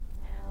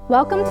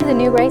Welcome to the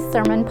New Grace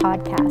Sermon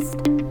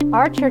Podcast.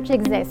 Our church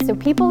exists so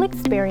people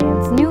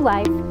experience new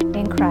life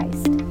in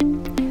Christ.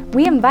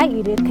 We invite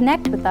you to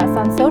connect with us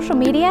on social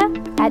media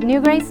at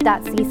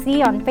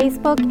newgrace.cc on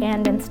Facebook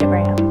and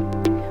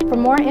Instagram. For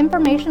more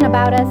information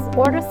about us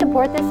or to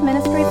support this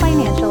ministry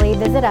financially,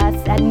 visit us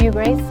at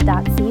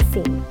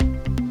newgrace.cc.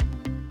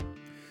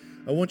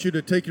 I want you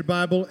to take your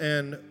Bible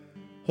and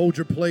hold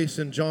your place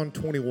in John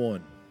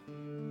 21.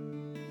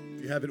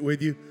 If you have it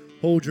with you,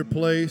 hold your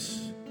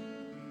place.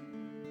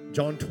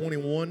 John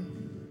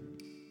 21.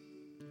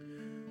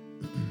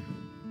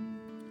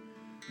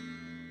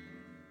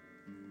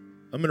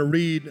 I'm going to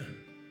read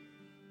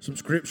some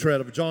scripture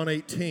out of John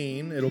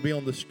 18. It'll be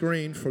on the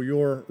screen for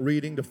your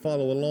reading to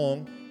follow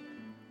along.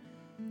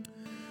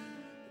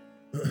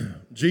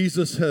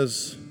 Jesus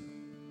has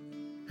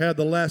had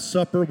the Last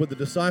Supper with the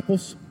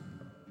disciples.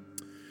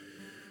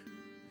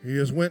 He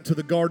has went to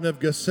the Garden of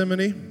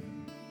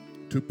Gethsemane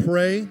to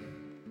pray,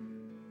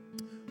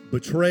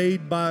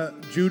 betrayed by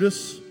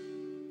Judas,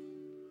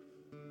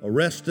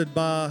 arrested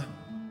by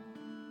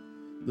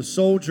the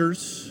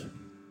soldiers,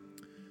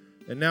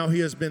 and now he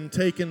has been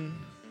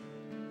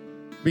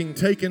being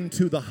taken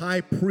to the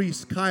high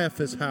priest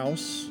Caiaphas'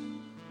 house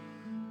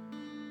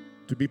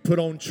to be put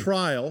on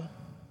trial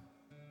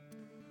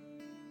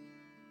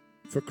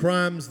for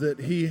crimes that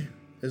he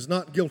is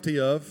not guilty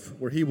of,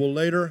 where he will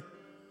later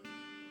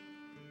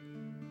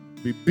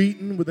be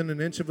beaten within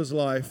an inch of his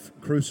life,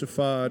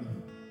 crucified,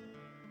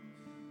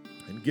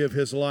 and give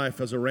his life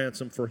as a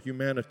ransom for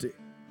humanity,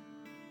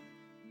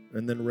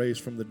 and then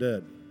raised from the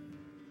dead.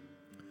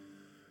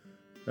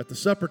 At the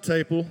supper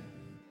table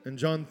in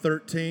John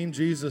 13,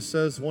 Jesus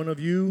says, one of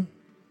you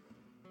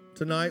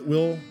tonight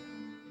will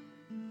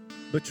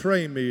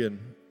betray me. And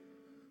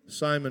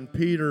Simon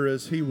Peter,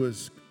 as he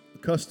was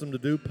accustomed to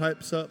do,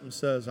 pipes up and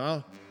says,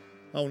 I'll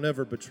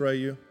never betray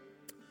you.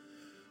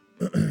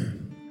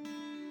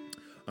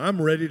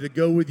 I'm ready to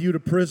go with you to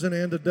prison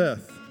and to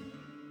death.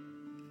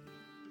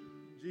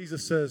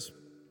 Jesus says,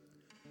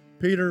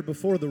 Peter,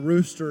 before the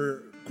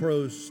rooster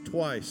crows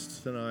twice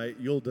tonight,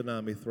 you'll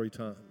deny me 3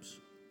 times.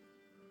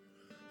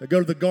 They go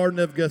to the Garden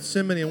of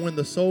Gethsemane, and when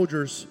the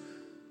soldiers,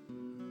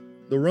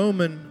 the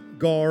Roman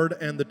guard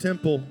and the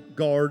temple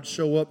guard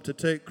show up to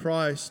take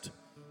Christ,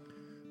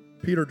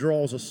 Peter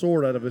draws a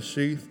sword out of his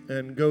sheath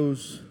and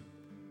goes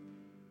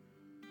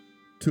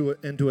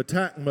into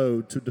attack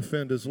mode to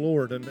defend his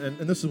Lord. And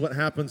this is what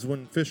happens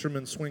when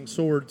fishermen swing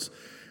swords.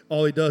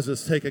 All he does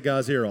is take a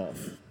guy's ear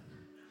off.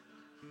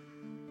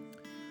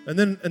 And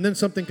then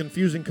something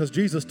confusing, because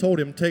Jesus told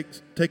him,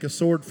 take a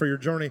sword for your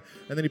journey,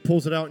 and then he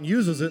pulls it out and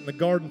uses it in the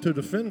garden to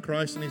defend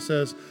Christ, and he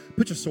says,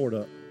 put your sword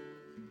up.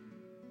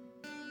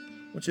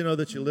 Don't you know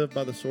that you live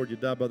by the sword, you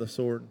die by the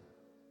sword?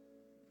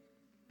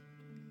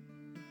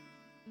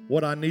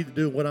 What I need to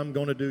do, what I'm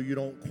going to do, you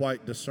don't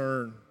quite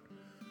discern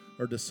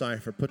or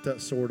decipher. Put that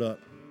sword up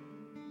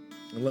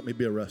and let me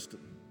be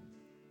arrested.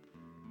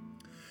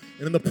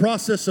 And in the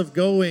process of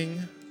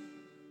going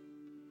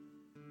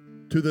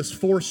to this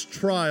forced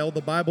trial,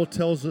 the Bible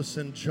tells us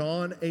in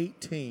John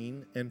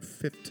 18 and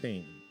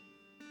 15.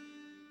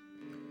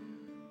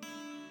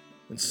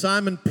 And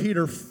Simon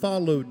Peter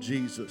followed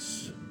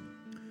Jesus,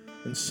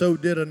 and so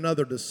did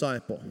another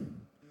disciple.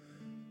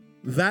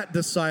 That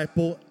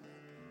disciple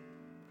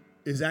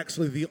is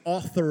actually the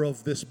author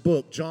of this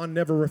book. John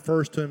never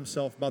refers to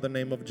himself by the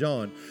name of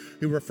John.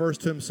 He refers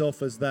to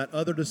himself as that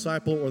other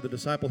disciple, or the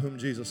disciple whom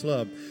Jesus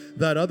loved.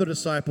 That other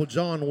disciple,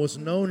 John, was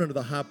known unto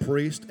the high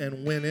priest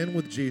and went in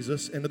with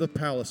Jesus into the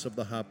palace of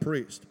the high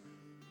priest.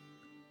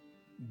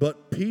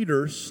 But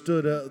Peter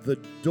stood at the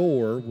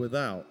door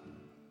without.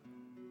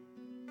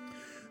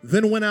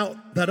 Then went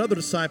out that other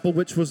disciple,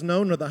 which was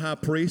known to the high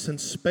priest, and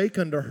spake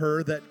unto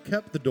her that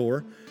kept the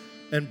door,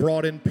 and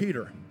brought in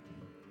Peter.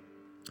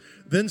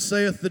 Then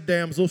saith the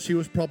damsel, she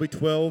was probably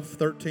 12,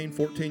 13,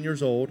 14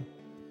 years old,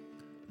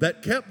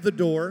 that kept the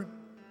door,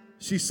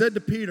 she said to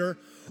Peter,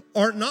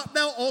 art not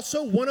thou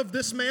also one of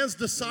this man's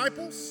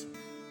disciples?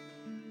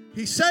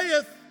 He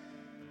saith,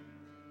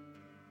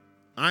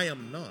 I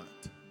am not.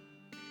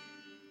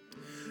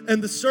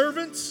 And the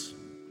servants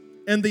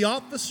and the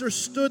officers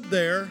stood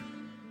there,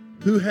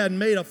 who had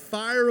made a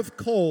fire of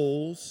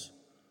coals,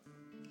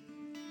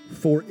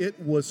 for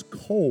it was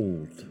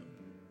cold.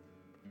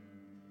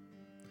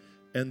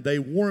 And they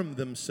warmed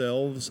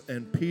themselves,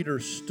 and Peter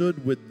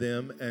stood with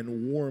them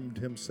and warmed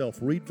himself.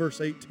 Read verse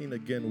 18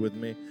 again with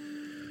me.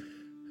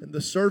 And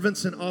the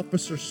servants and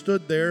officers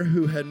stood there,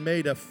 who had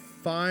made a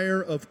fire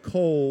of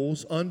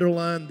coals.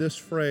 Underline this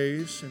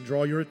phrase and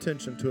draw your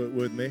attention to it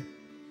with me.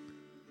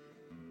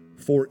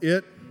 For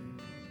it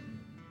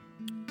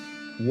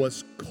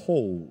was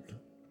cold.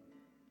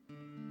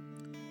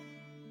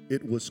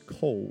 It was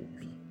cold.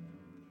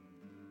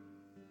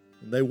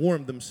 And they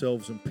warmed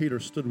themselves, and Peter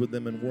stood with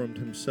them and warmed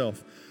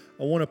himself.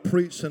 I want to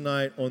preach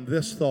tonight on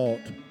this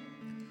thought.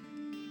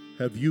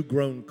 Have you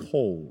grown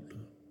cold?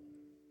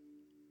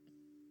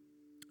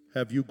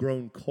 Have you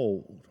grown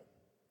cold?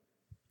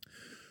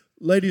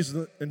 Ladies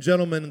and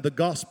gentlemen, in the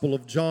Gospel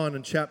of John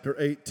in chapter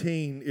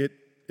 18, it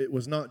it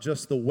was not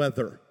just the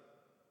weather.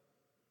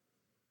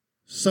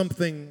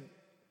 Something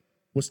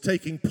was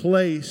taking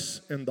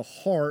place in the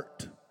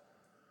heart,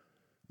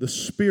 the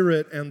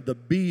spirit, and the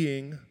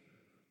being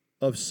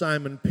of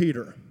Simon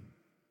Peter.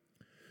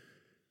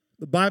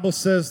 The Bible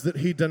says that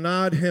he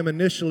denied him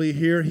initially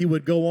here. He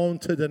would go on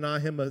to deny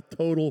him a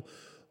total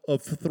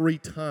of 3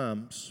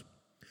 times.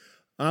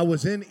 I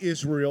was in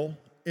Israel,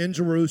 in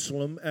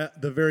Jerusalem,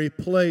 at the very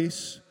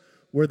place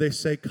where they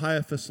say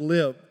Caiaphas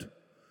lived.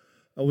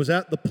 I was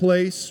at the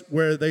place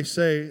where they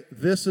say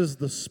this is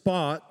the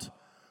spot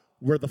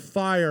where the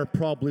fire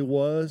probably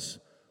was,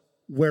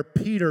 where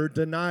Peter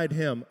denied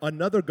him.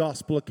 Another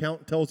gospel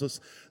account tells us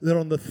that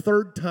on the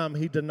 3rd time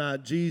he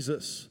denied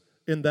Jesus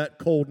in that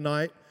cold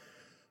night,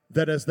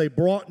 that as they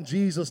brought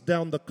Jesus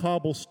down the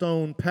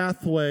cobblestone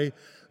pathway,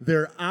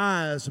 their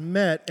eyes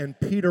met, and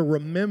Peter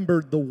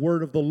remembered the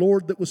word of the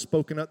Lord that was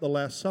spoken at the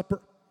Last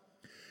Supper.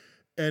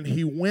 And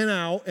he went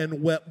out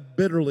and wept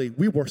bitterly.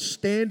 We were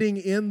standing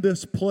in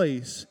this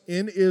place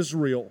in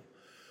Israel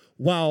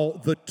while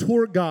the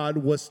tour guide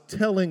was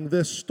telling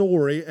this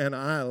story, and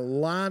I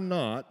lie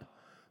not.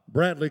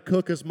 Bradley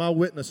Cook is my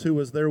witness who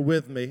was there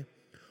with me.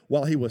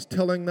 While he was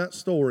telling that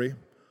story,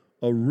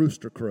 a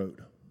rooster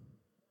crowed.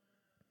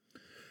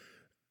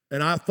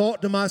 And I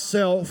thought to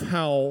myself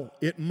how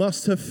it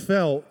must have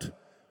felt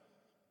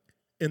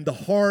in the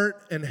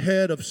heart and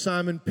head of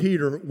Simon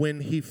Peter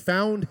when he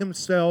found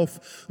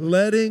himself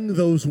letting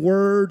those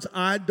words,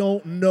 "I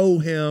don't know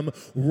him,"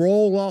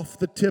 roll off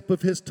the tip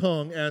of his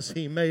tongue as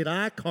he made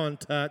eye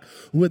contact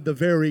with the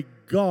very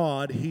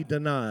God he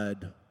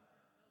denied.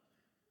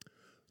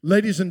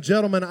 Ladies and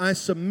gentlemen, I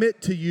submit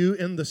to you,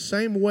 in the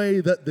same way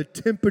that the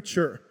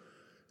temperature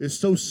is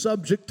so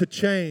subject to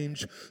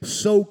change,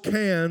 so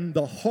can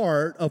the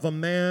heart of a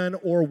man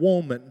or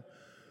woman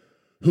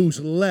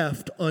who's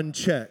left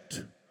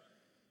unchecked.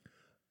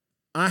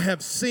 I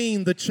have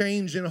seen the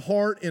change in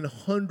heart in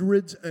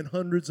hundreds and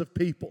hundreds of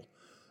people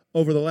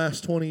over the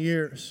last 20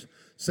 years.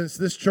 Since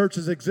this church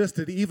has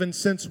existed, even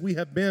since we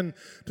have been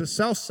to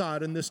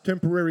Southside in this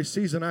temporary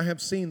season, I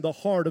have seen the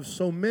heart of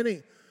so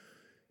many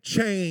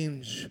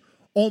change,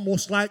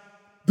 almost like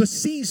the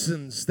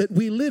seasons that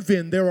we live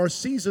in. There are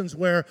seasons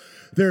where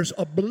there's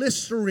a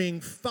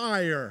blistering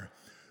fire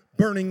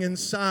burning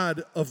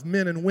inside of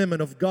men and women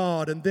of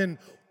God, and then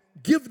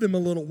give them a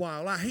little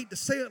while. I hate to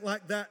say it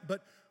like that,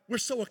 but we're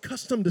so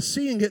accustomed to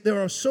seeing it.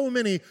 There are so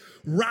many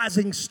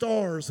rising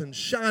stars and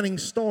shining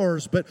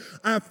stars, but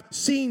I've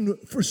seen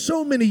for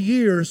so many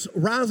years,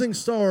 rising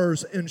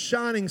stars and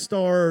shining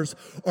stars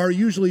are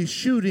usually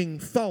shooting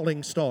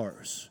falling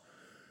stars.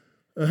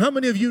 How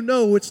many of you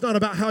know it's not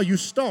about how you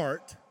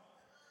start,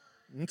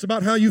 it's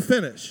about how you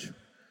finish?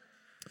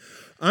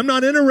 I'm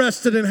not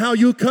interested in how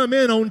you come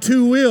in on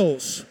 2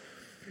 wheels,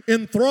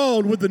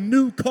 enthralled with the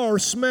new car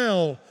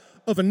smell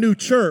of a new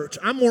church.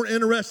 I'm more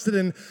interested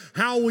in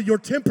how will your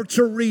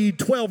temperature read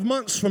 12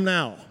 months from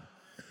now.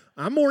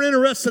 I'm more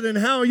interested in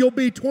how you'll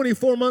be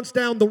 24 months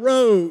down the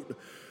road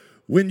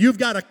when you've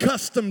got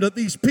accustomed that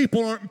these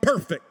people aren't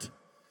perfect.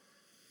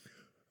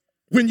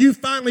 When you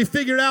finally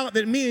figured out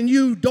that me and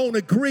you don't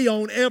agree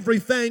on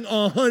everything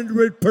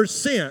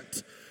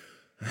 100%.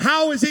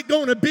 How is it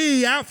going to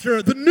be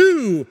after the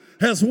new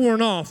has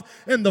worn off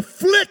and the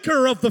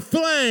flicker of the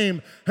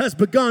flame has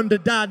begun to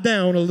die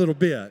down a little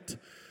bit?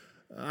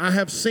 I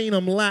have seen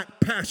them lack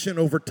passion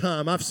over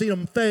time. I've seen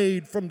them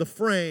fade from the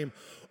frame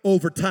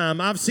over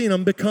time. I've seen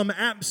them become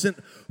absent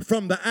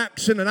from the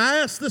action. And I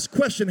ask this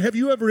question: have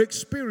you ever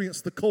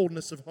experienced the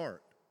coldness of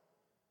heart?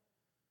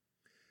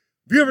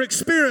 Have you ever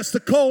experienced the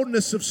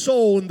coldness of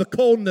soul and the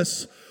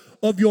coldness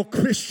of your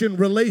Christian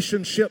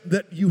relationship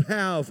that you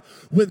have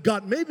with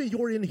God? Maybe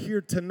you're in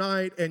here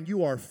tonight and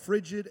you are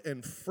frigid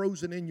and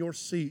frozen in your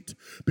seat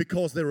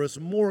because there is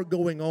more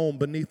going on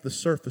beneath the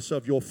surface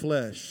of your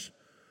flesh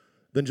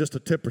than just a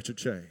temperature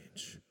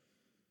change.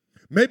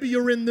 Maybe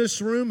you're in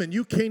this room and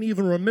you can't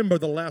even remember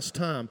the last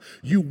time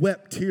you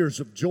wept tears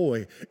of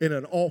joy in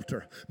an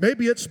altar.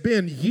 Maybe it's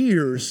been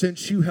years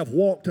since you have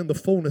walked in the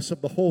fullness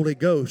of the Holy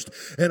Ghost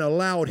and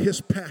allowed His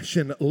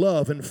passion,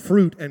 love, and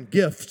fruit and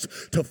gifts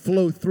to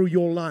flow through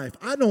your life.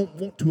 I don't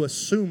want to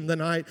assume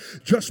tonight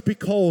just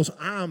because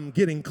I'm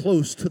getting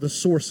close to the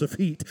source of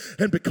heat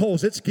and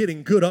because it's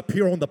getting good up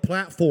here on the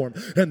platform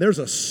and there's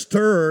a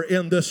stir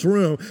in this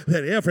room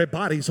that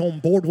everybody's on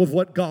board with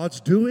what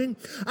God's doing.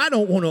 I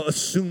don't want to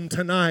assume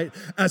tonight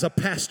as a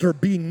pastor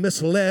being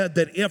misled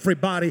that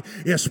everybody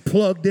is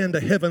plugged into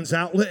heaven's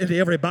outlet and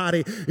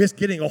everybody is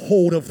getting a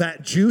hold of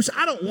that juice.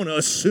 I don't want to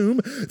assume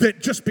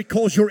that just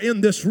because you're in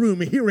this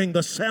room hearing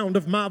the sound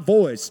of my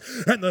voice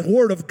and the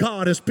word of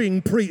God is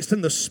being preached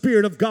and the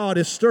Spirit of God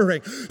is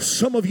stirring.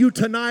 Some of you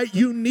tonight,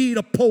 you need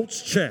a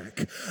pulse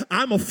check.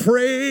 I'm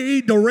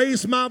afraid to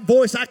raise my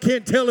voice. I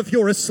can't tell if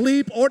you're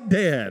asleep or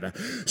dead.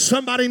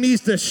 Somebody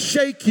needs to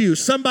shake you.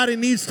 Somebody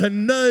needs to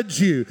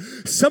nudge you.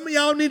 Some of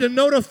y'all need to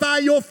notify by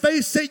your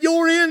face that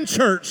you're in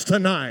church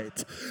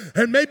tonight.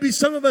 And maybe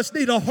some of us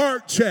need a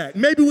heart check.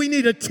 Maybe we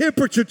need a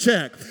temperature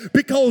check,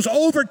 because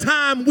over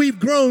time we've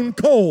grown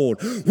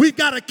cold. We've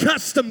got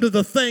accustomed to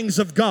the things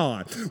of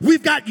God.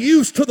 We've got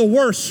used to the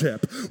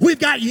worship. We've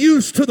got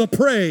used to the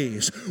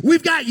praise.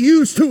 We've got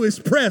used to His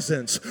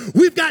presence.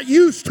 We've got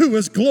used to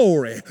His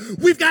glory.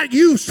 We've got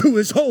used to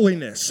His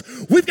holiness.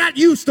 We've got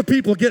used to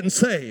people getting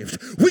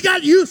saved. We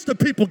got used to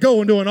people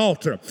going to an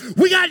altar.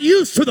 We got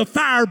used to the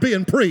fire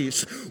being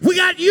preached. We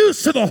got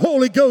used to the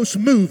Holy Ghost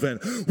moving.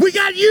 We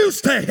got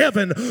used to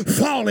heaven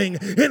falling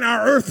in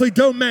our earthly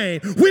domain.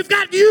 We've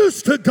got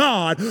used to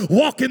God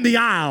walking the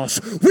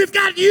aisles. We've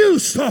got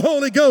used to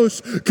Holy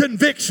Ghost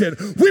conviction.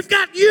 We've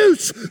got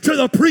used to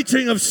the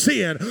preaching of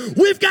sin.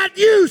 We've got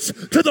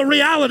used to the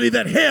reality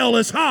that hell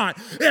is hot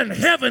and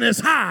heaven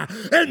is high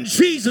and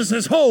Jesus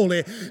is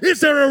holy. Is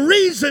there a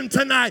reason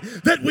tonight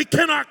that we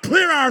cannot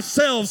clear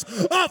ourselves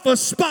off a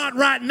spot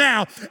right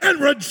now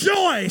and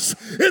rejoice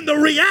in the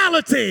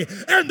reality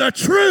and the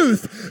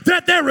truth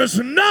that there is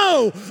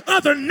no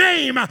other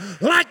name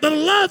like the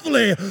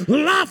lovely,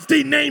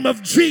 lofty name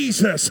of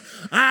Jesus?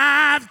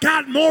 I've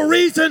got more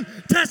reason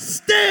to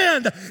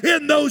stand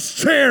in those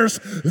chairs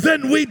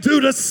than we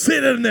do to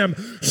sit in them.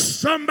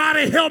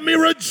 Somebody help me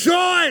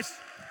rejoice.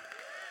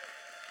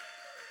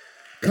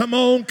 Come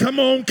on, come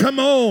on, come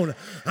on.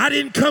 I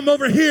didn't come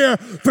over here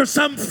for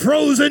some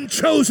frozen,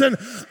 chosen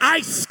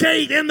ice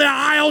skate in the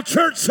aisle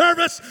church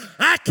service.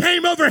 I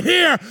came over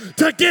here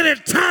to get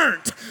it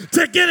turned,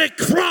 to get it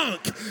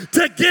crunk,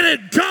 to get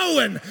it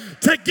going,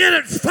 to get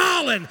it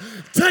falling,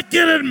 to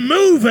get it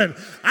moving.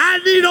 I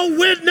need a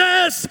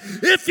witness.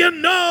 If you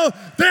know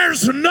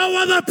there's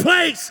no other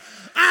place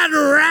I'd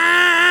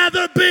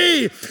rather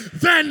be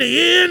than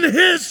in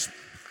His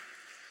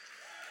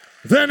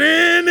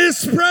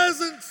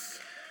presence.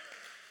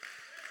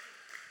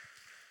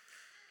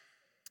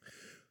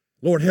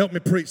 Lord, help me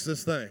preach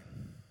this thing.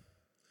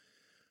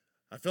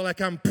 I feel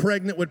like I'm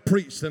pregnant with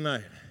preach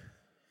tonight.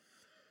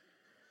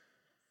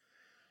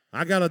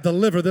 I got to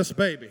deliver this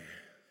baby.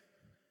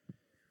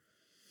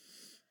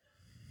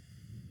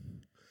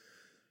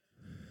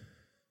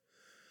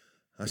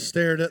 I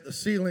stared at the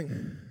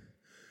ceiling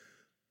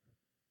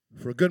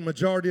for a good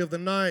majority of the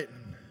night.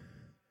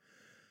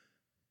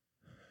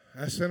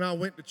 I said I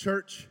went to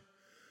church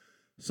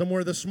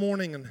somewhere this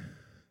morning, and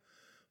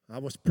I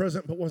was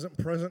present but wasn't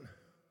present.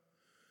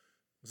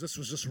 This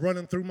was just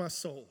running through my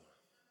soul.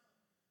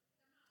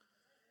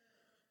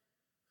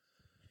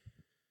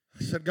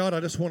 I said, God,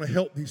 I just want to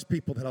help these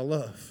people that I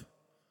love.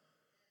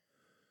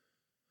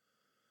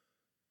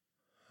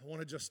 I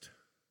want to just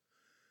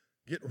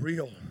get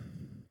real. I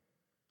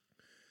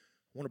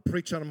want to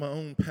preach out of my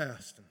own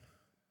past and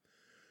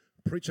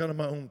preach out of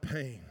my own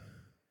pain.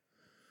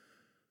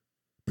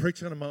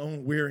 Preach out of my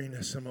own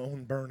weariness and my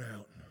own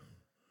burnout.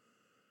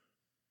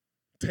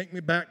 Take me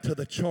back to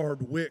the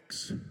charred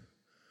wicks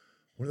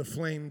where the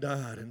flame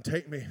died, and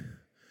take me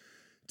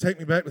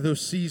back to those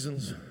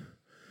seasons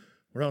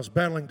where I was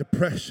battling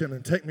depression,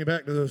 and take me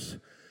back to those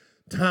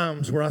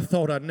times where I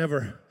thought I'd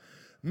never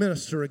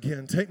minister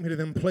again. Take me to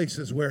them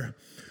places where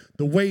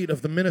the weight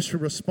of the ministry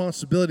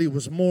responsibility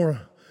was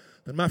more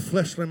than my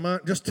fleshly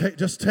mind. Just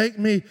take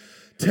me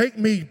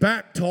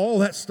back to all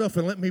that stuff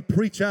and let me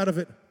preach out of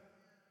it.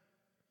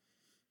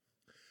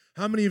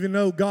 How many of you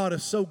know God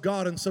is so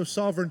God and so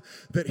sovereign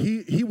that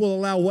He will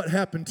allow what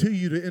happened to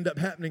you to end up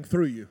happening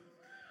through you?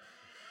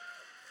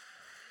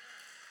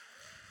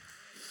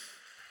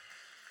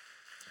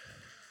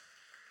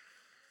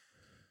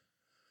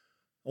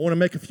 I want to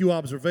make a few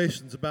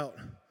observations about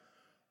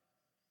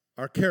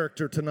our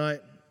character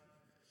tonight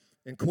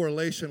in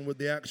correlation with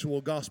the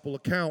actual gospel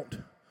account.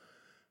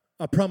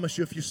 I promise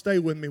you, if you stay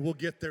with me, we'll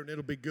get there and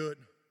it'll be good.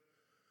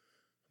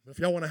 But if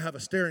y'all want to have a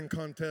staring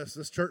contest,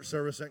 this church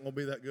service ain't going to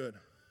be that good.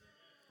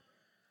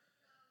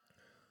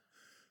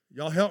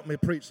 Y'all helped me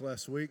preach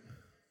last week.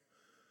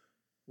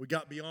 We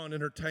got beyond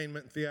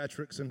entertainment,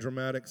 theatrics, and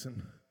dramatics,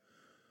 and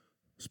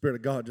the Spirit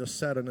of God just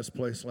sat in this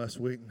place last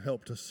week and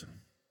helped us.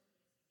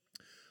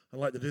 I'd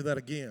like to do that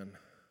again.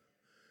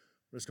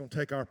 But it's going to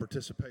take our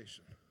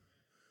participation.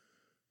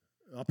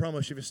 I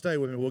promise you, if you stay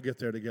with me, we'll get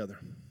there together.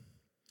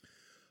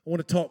 I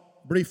want to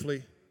talk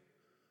briefly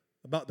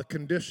about the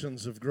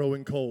conditions of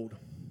growing cold.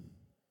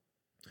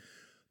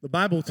 The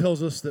Bible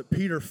tells us that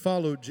Peter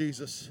followed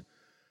Jesus,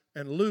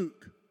 and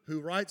Luke, who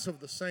writes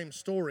of the same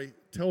story,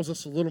 tells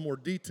us a little more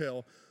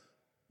detail,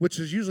 which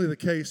is usually the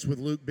case with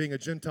Luke being a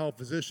Gentile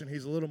physician.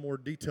 He's a little more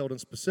detailed and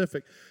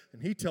specific,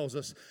 and he tells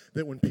us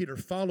that when Peter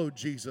followed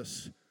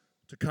Jesus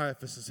to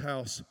Caiaphas'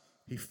 house,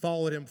 he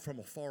followed him from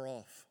afar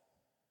off.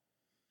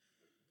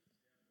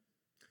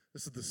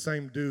 This is the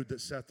same dude that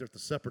sat there at the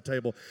supper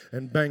table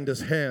and banged his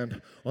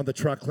hand on the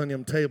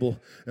triclinium table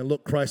and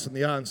looked Christ in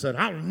the eye and said,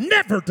 I'll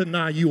never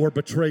deny you or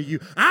betray you.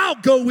 I'll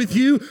go with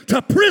you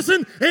to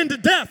prison and to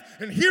death.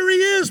 And here he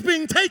is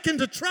being taken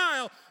to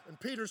trial, and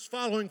Peter's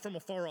following from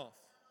afar off.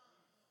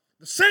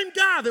 The same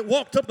guy that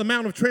walked up the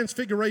Mount of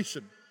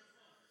Transfiguration.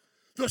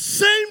 The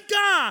same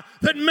guy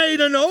that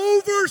made an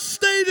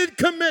overstated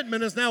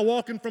commitment is now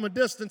walking from a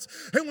distance.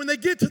 And when they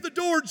get to the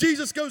door,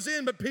 Jesus goes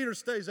in, but Peter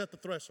stays at the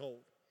threshold.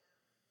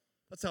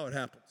 That's how it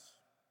happens.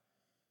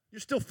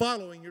 You're still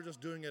following, you're just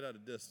doing it at a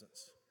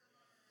distance.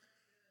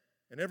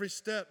 And every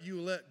step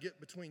you let get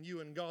between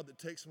you and God that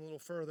takes him a little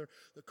further,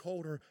 the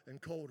colder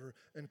and colder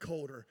and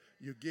colder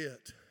you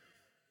get.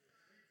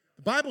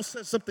 The Bible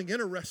says something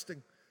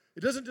interesting.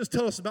 It doesn't just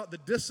tell us about the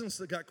distance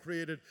that got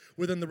created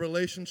within the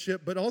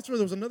relationship, but also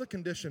there was another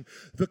condition.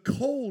 The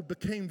cold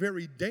became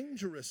very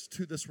dangerous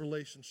to this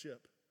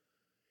relationship.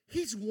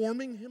 He's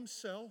warming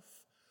himself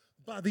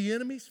by the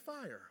enemy's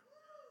fire.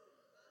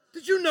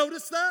 Did you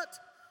notice that?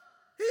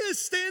 He is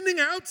standing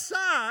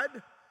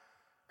outside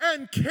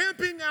and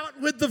camping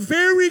out with the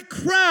very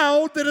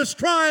crowd that is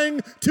trying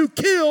to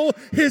kill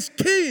his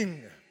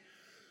king.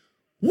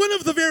 One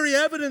of the very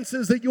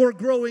evidences that you're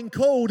growing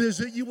cold is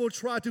that you will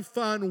try to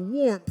find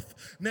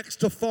warmth next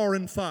to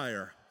foreign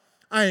fire.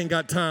 I ain't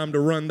got time to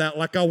run that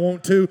like I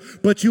want to,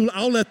 but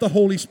I'll let the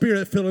Holy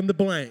Spirit fill in the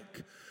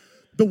blank.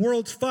 The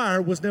world's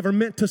fire was never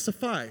meant to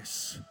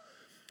suffice.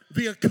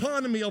 The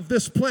economy of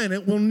this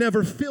planet will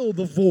never fill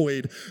the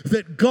void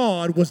that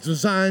God was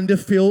designed to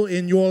fill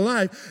in your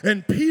life.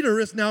 And Peter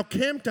is now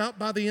camped out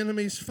by the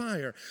enemy's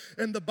fire.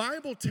 And the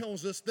Bible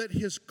tells us that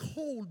his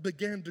cold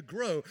began to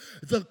grow.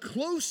 The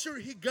closer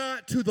he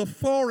got to the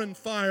foreign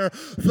fire,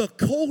 the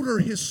colder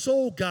his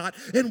soul got.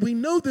 And we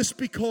know this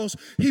because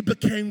he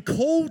became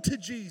cold to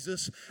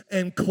Jesus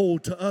and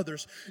cold to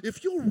others.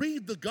 If you'll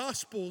read the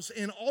Gospels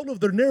and all of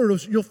their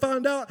narratives, you'll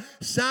find out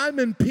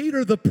Simon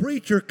Peter, the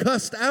preacher,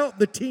 cussed out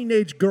the teenage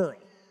girl.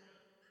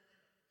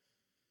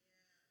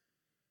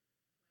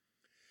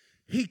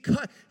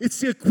 It's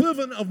the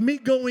equivalent of me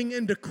going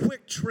into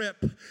Quick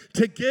Trip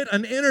to get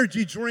an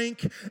energy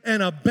drink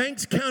and a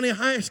Banks County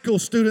High School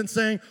student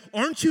saying,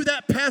 "Aren't you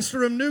that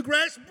pastor of New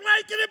Grace?"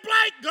 Blankety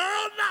blank,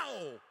 girl,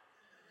 no.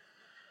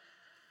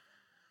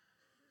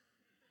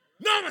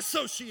 No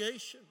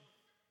association.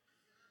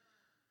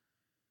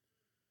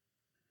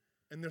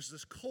 And there's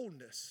this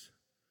coldness.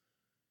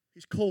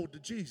 He's cold to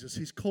Jesus.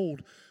 He's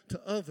cold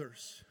to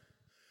others.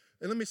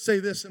 And let me say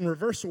this in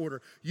reverse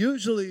order.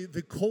 Usually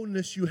the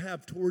coldness you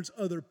have towards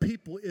other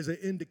people is an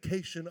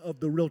indication of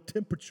the real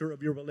temperature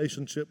of your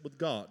relationship with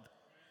God.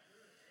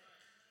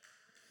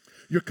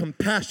 Your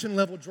compassion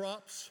level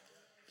drops.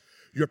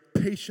 Your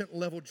patient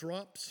level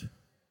drops.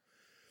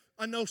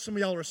 I know some of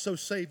y'all are so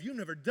saved, you've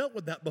never dealt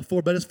with that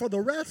before, but it's for the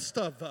rest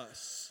of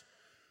us.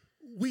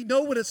 We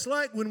know what it's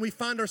like when we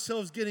find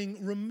ourselves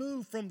getting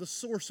removed from the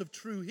source of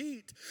true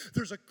heat.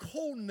 There's a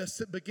coldness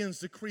that begins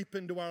to creep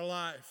into our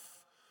life.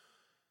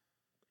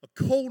 A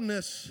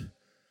coldness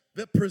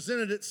that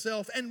presented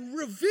itself and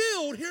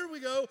revealed, here we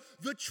go,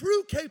 the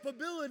true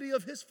capability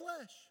of his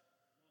flesh.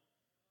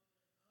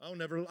 I'll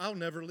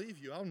never leave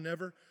you. I'll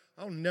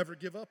never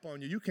give up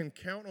on you. You can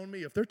count on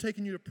me. If they're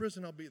taking you to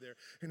prison, I'll be there.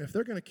 And if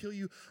they're going to kill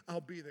you, I'll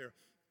be there.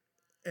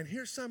 And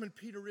here Simon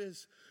Peter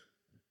is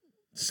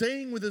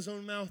saying with his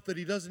own mouth that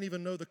he doesn't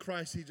even know the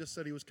Christ he just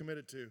said he was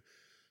committed to.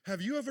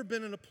 Have you ever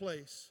been in a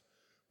place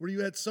where you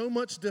had so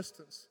much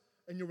distance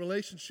and your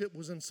relationship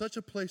was in such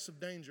a place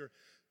of danger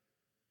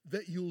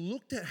that you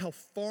looked at how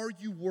far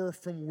you were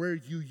from where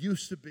you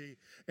used to be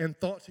and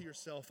thought to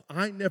yourself,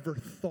 I never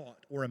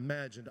thought or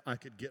imagined I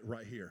could get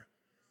right here?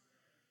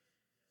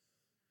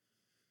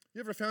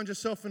 You ever found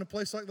yourself in a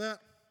place like that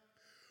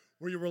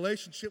where your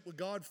relationship with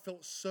God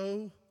felt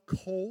so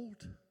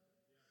cold,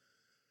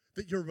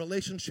 that your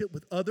relationship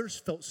with others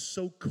felt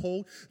so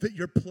cold, that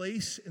your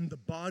place in the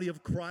body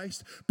of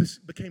Christ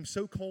became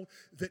so cold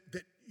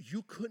that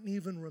you couldn't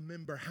even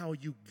remember how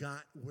you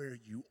got where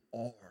you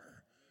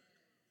are?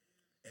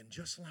 And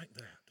just like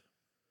that,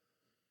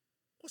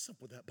 what's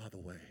up with that, by the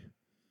way?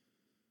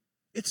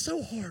 It's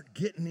so hard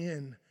getting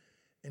in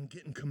and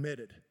getting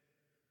committed,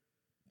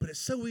 but it's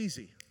so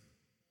easy.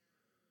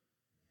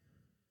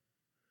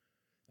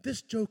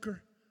 This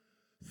joker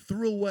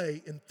threw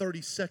away in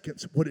 30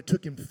 seconds what it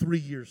took him 3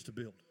 years to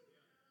build.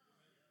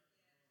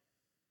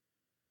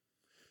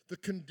 The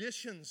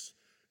conditions,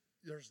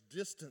 there's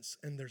distance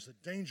and there's a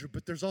danger,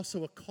 but there's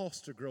also a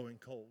cost to growing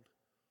cold.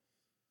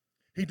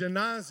 He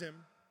denies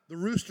him. The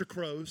rooster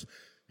crows.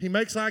 He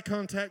makes eye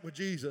contact with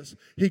Jesus.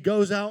 He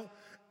goes out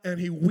and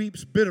he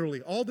weeps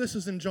bitterly. All this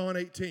is in John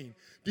 18.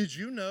 Did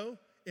you know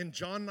in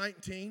John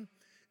 19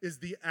 is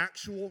the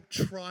actual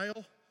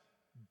trial,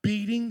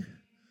 beating,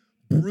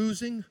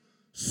 bruising,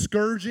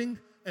 scourging,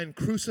 and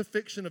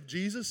crucifixion of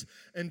Jesus?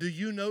 And do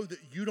you know that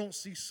you don't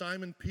see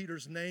Simon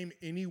Peter's name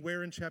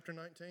anywhere in chapter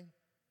 19?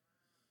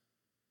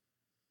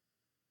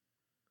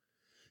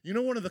 You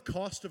know one of the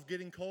costs of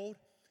getting cold?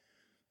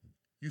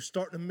 You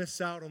start to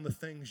miss out on the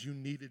things you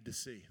needed to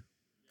see.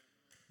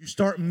 You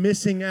start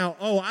missing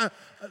out.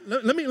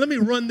 Let me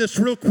run this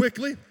real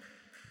quickly.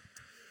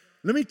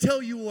 Let me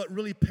tell you what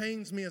really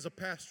pains me as a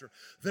pastor.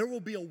 There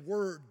will be a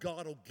word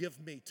God will give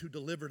me to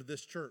deliver to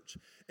this church,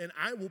 and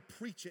I will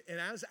preach it.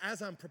 And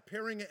as I'm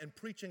preparing it and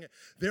preaching it,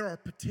 there are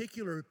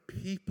particular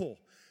people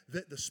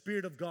that the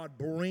Spirit of God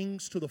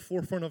brings to the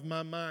forefront of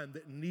my mind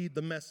that need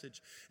the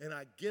message. And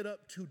I get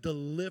up to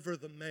deliver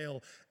the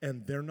mail,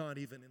 and they're not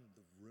even in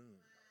the room.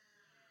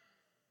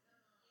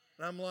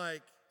 And I'm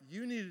like,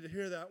 you needed to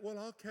hear that. Well,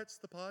 I'll catch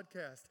the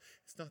podcast.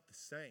 It's not the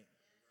same.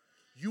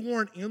 You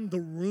weren't in the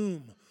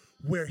room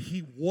where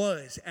he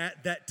was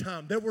at that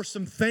time. There were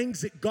some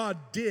things that God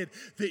did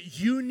that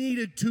you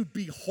needed to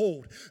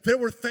behold. There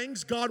were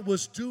things God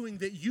was doing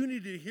that you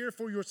needed to hear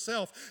for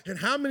yourself. And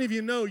how many of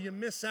you know you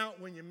miss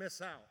out when you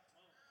miss out?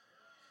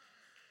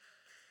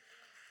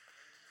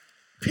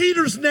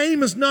 Peter's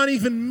name is not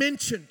even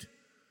mentioned.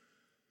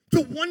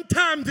 The one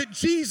time that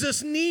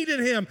Jesus needed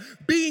him,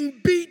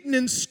 being beaten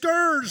and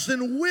scourged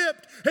and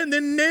whipped and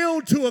then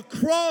nailed to a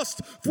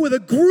cross for the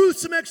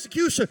gruesome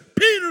execution,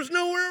 Peter's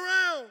nowhere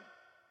around.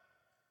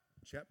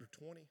 Chapter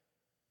 20,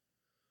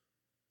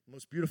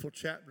 most beautiful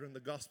chapter in the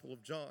Gospel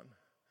of John.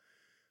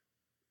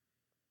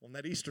 On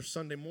that Easter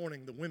Sunday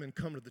morning, the women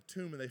come to the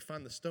tomb and they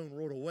find the stone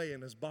rolled away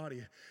and his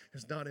body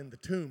is not in the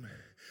tomb.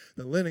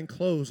 The linen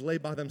clothes lay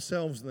by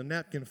themselves and the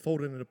napkin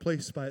folded into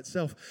place by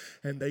itself.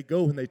 And they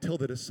go and they tell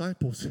the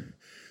disciples,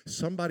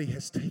 somebody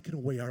has taken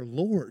away our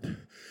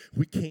Lord.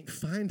 We can't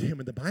find him.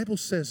 And the Bible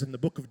says in the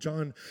book of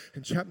John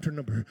in chapter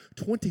number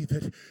 20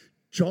 that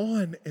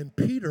John and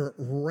Peter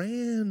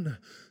ran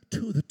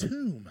to the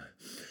tomb.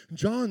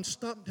 John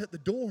stopped at the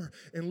door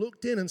and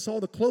looked in and saw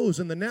the clothes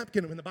and the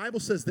napkin. And the Bible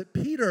says that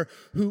Peter,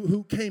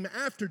 who came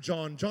after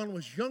John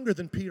was younger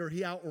than Peter.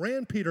 He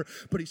outran Peter,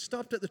 but he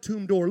stopped at the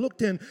tomb door,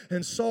 looked in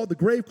and saw the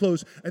grave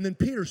clothes. And then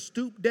Peter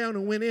stooped down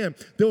and went in.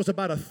 There was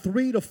about a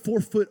 3 to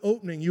 4 foot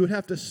opening. You would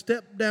have to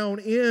step down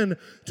in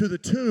to the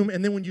tomb.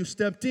 And then when you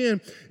stepped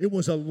in, it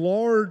was a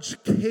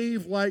large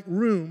cave-like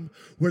room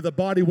where the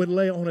body would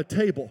lay on a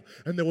table.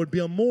 And there would be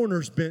a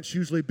mourner's bench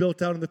usually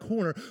built out in the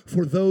corner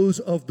for those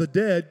of the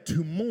dead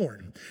to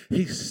mourn.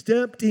 He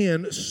stepped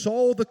in,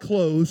 saw the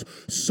clothes,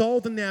 saw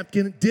the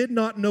napkin, did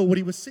not know what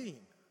he was seeing.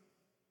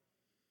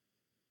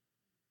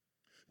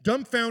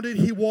 Dumbfounded,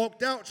 he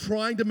walked out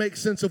trying to make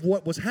sense of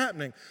what was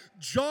happening.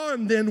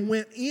 John then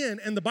went in,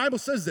 and the Bible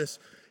says this.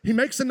 He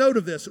makes a note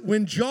of this.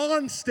 When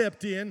John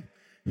stepped in,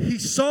 he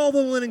saw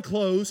the linen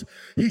clothes,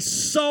 he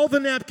saw the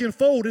napkin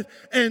folded,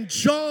 and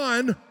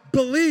John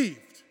believed.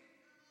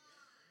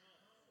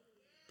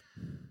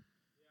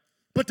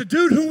 But the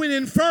dude who went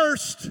in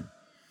first,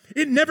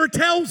 it never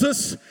tells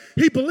us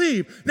he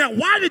believed. Now,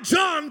 why did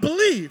John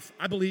believe?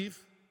 I believe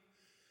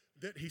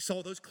that he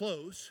saw those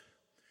clothes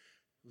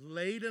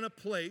laid in a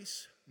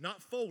place,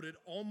 not folded,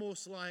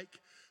 almost like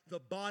the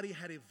body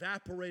had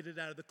evaporated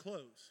out of the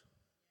clothes.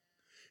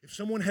 If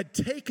someone had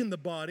taken the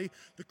body,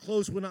 the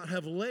clothes would not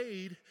have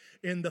laid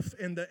in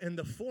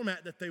the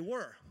format that they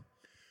were.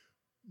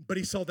 But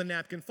he saw the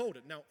napkin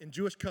folded. Now, in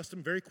Jewish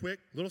custom, very quick,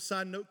 little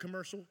side note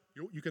commercial.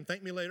 You can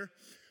thank me later.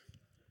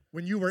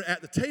 When you were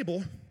at the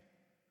table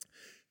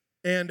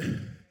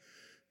and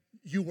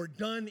you were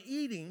done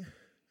eating,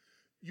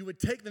 you would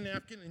take the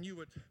napkin and you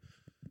would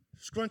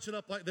scrunch it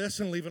up like this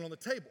and leave it on the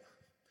table.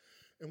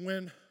 And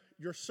when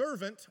your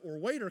servant or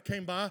waiter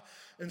came by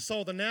and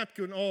saw the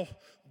napkin all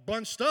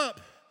bunched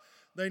up,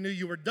 they knew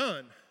you were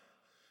done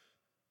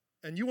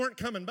and you weren't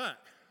coming back.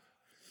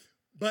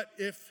 But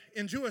if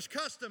in Jewish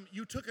custom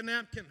you took a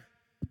napkin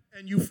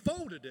and you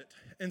folded it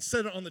and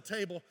set it on the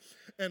table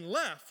and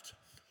left,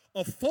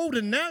 a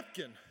folded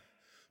napkin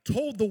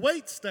told the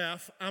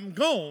waitstaff, I'm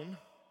gone,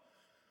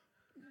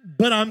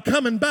 but I'm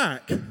coming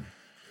back.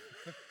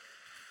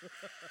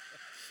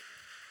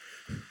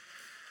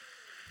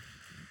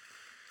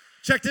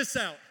 Check this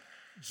out.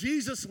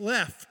 Jesus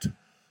left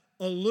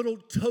a little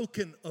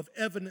token of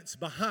evidence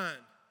behind.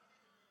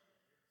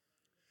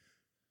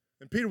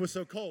 And Peter was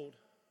so cold.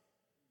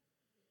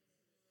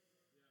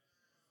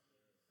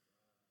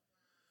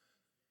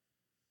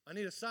 I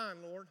need a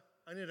sign, Lord.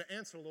 I need an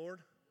answer,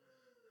 Lord.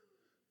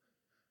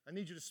 I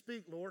need you to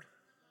speak, Lord.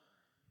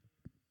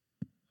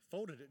 I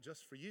folded it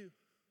just for you.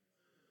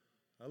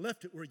 I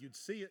left it where you'd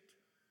see it.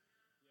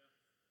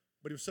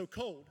 But he was so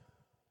cold,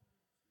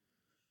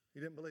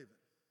 he didn't believe it.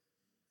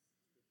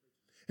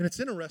 And it's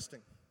interesting.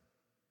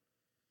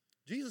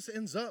 Jesus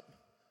ends up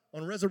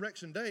on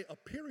Resurrection Day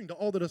appearing to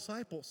all the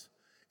disciples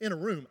in a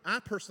room. I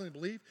personally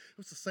believe it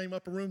was the same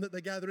upper room that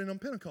they gathered in on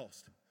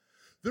Pentecost.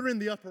 They're in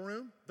the upper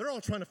room. They're all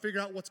trying to figure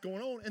out what's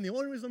going on. And the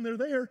only reason they're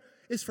there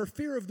is for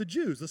fear of the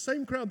Jews. The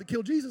same crowd that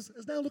killed Jesus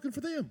is now looking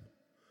for them.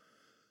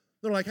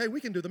 They're like, hey,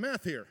 we can do the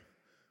math here.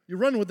 You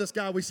run with this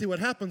guy, we see what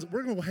happens.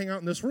 We're going to hang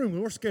out in this room.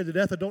 We're scared to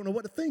death. I don't know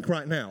what to think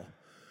right now.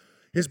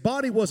 His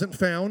body wasn't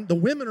found. The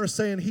women are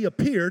saying he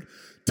appeared.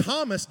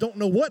 Thomas don't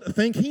know what to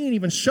think. He ain't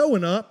even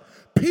showing up.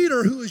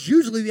 Peter, who is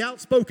usually the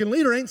outspoken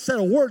leader, ain't said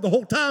a word the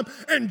whole time.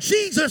 And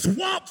Jesus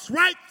walks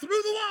right through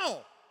the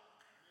wall.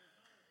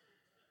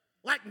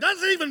 Like,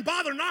 doesn't even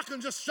bother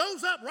knocking, just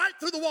shows up right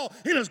through the wall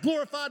in his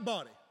glorified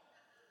body.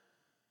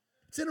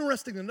 It's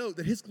interesting to note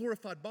that his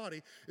glorified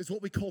body is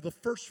what we call the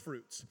first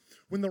fruits.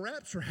 When the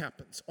rapture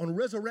happens, on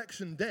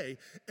Resurrection Day,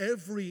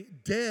 every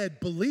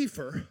dead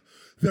believer,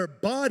 their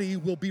body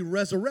will be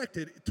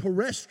resurrected.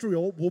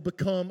 Terrestrial will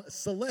become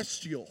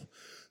celestial.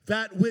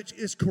 That which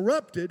is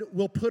corrupted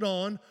will put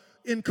on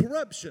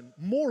incorruption.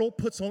 Mortal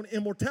puts on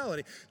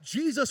immortality.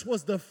 Jesus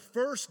was the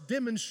first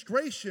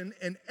demonstration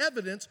and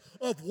evidence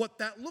of what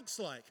that looks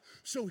like.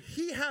 So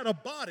he had a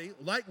body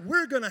like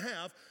we're going to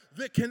have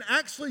that can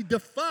actually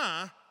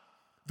defy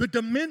the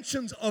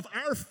dimensions of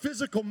our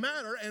physical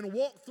matter and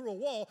walk through a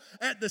wall.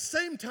 At the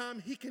same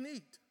time, he can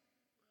eat.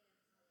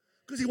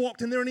 Because he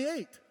walked in there and he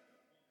ate.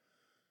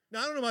 Now,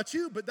 I don't know about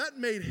you, but that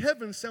made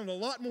heaven sound a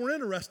lot more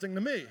interesting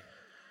to me.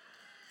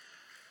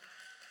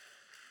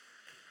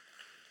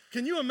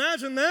 Can you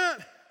imagine that?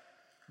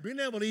 Being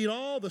able to eat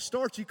all the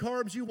starchy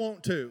carbs you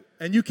want to,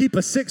 and you keep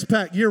a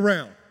six-pack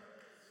year-round.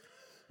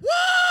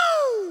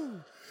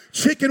 Woo!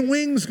 Chicken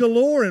wings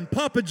galore and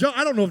Papa John.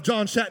 I don't know if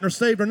John Shatner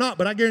saved or not,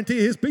 but I guarantee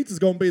you his pizza's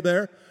going to be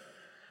there.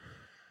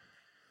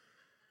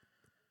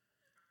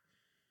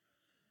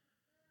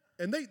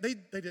 And they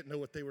didn't know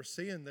what they were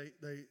seeing.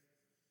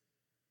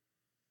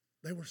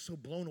 They were so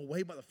blown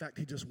away by the fact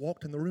he just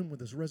walked in the room with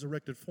his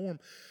resurrected form,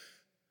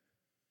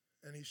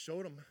 and he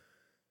showed them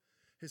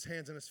his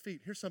hands and his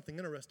feet. Here's something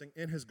interesting.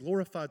 In his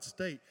glorified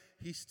state,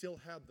 he still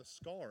had the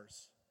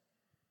scars.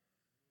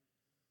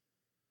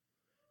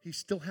 He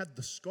still had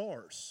the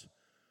scars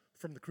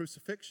from the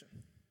crucifixion.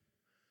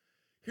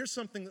 Here's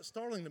something that's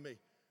startling to me.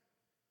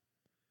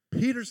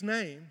 Peter's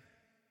name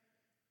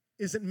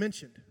isn't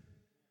mentioned.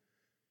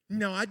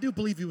 Now, I do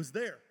believe he was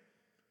there.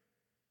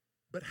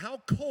 But how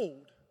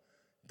cold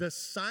does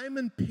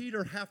Simon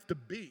Peter have to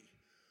be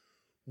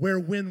where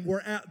when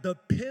we're at the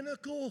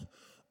pinnacle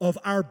of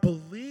our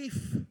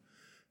belief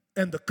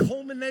and the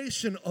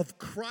culmination of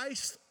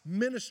Christ's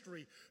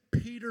ministry,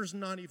 Peter's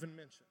not even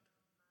mentioned?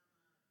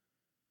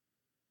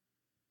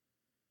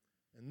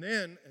 And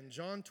then in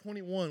John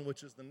 21,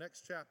 which is the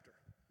next chapter,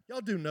 y'all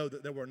do know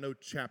that there were no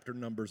chapter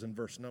numbers and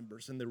verse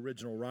numbers in the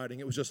original writing.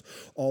 It was just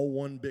all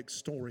one big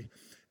story.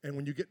 And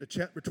when you get to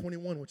chapter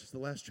 21, which is the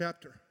last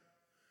chapter,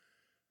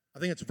 I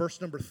think it's verse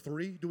number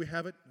 3. Do we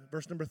have it?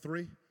 Verse number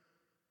 3.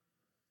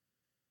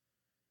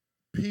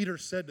 Peter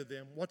said to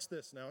them, watch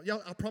this now.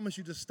 Y'all, I promise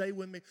you, just stay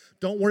with me.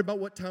 Don't worry about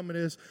what time it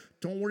is.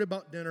 Don't worry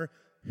about dinner.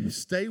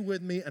 Stay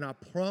with me, and I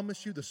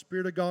promise you the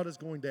Spirit of God is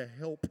going to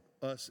help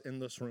us in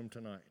this room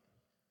tonight.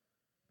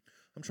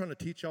 I'm trying to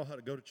teach y'all how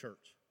to go to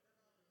church.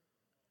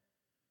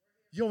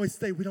 You always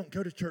say we don't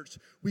go to church,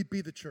 we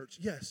be the church.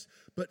 Yes,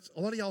 but a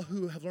lot of y'all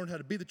who have learned how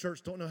to be the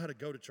church don't know how to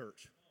go to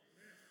church.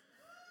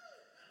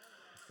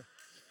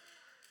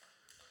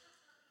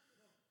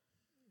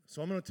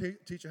 So I'm going to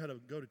teach you how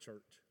to go to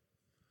church.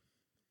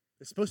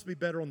 It's supposed to be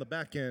better on the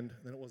back end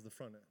than it was the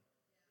front end.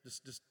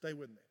 Just stay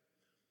with me.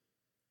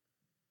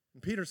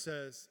 And Peter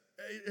says,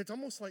 it's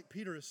almost like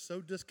Peter is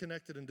so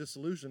disconnected and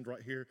disillusioned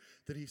right here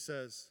that he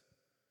says,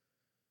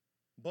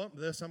 bump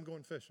this, I'm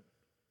going fishing.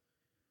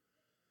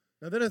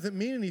 Now, that doesn't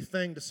mean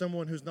anything to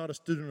someone who's not a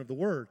student of the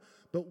Word,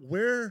 but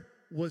where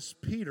was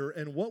Peter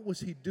and what was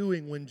he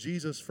doing when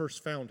Jesus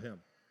first found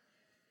him?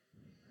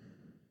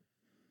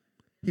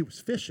 He was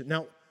fishing.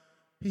 Now,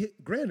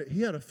 granted,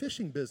 he had a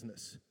fishing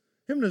business.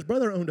 Him and his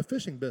brother owned a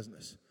fishing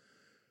business.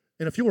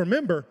 And if you'll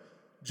remember,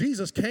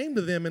 Jesus came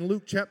to them in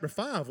Luke chapter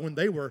 5 when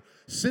they were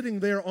sitting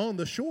there on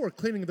the shore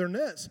cleaning their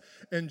nets,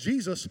 and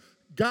Jesus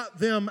got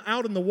them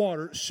out in the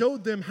water,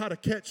 showed them how to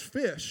catch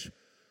fish,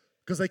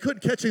 because they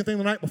couldn't catch anything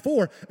the night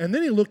before. And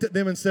then he looked at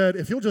them and said,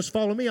 if you'll just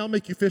follow me, I'll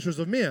make you fishers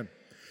of men.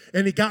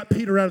 And he got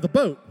Peter out of the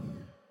boat.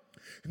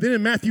 And then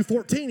in Matthew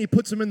 14, he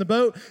puts him in the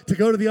boat to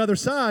go to the other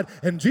side.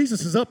 And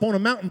Jesus is up on a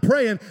mountain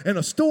praying, and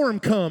a storm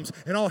comes,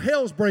 and all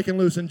hell's breaking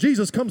loose. And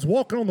Jesus comes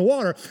walking on the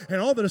water, and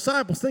all the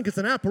disciples think it's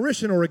an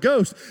apparition or a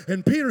ghost.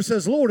 And Peter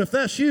says, Lord, if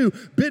that's you,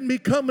 bid me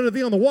come unto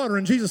thee on the water.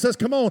 And Jesus says,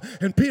 come on.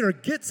 And Peter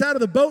gets out of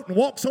the boat and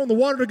walks on the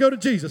water to go to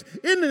Jesus.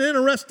 Isn't it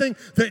interesting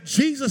that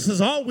Jesus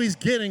is always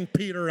getting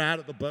Peter out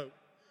of the boat?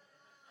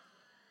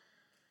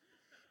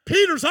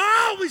 Peter's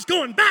always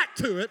going back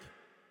to it.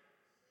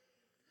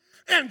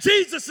 And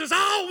Jesus is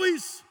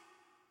always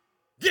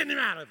getting him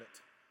out of it.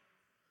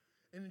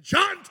 And in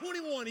John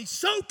 21, he's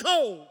so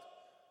cold,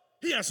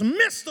 he has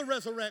missed the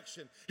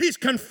resurrection. He's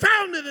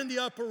confounded in the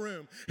upper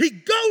room. He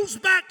goes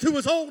back to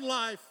his old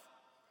life.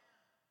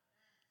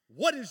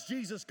 What is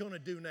Jesus going to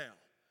do now?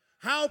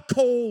 How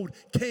cold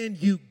can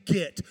you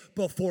get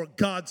before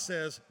God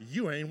says,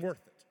 you ain't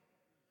worth it?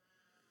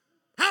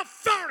 How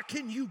far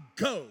can you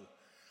go?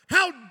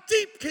 How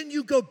deep can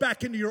you go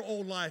back into your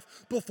old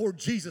life before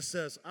Jesus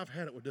says, I've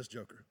had it with this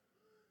joker.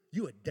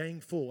 You a dang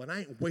fool, and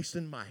I ain't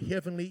wasting my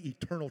heavenly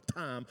eternal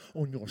time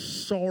on your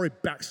sorry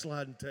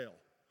backsliding tail.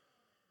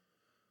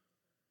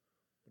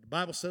 The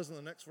Bible says in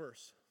the next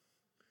verse,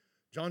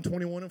 John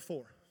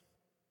 21:4,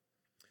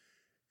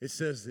 it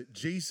says that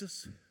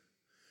Jesus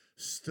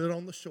stood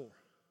on the shore.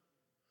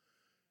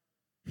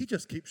 He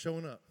just keeps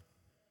showing up.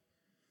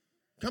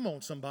 Come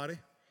on, somebody.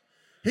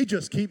 He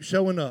just keeps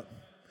showing up.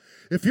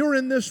 If you're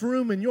in this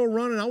room and you're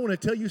running, I want to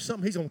tell you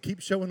something. He's going to keep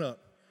showing up.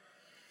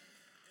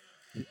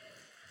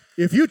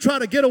 If you try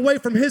to get away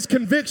from his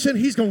conviction,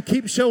 he's going to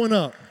keep showing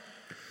up.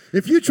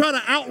 If you try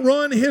to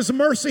outrun his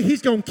mercy,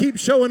 he's going to keep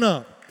showing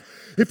up.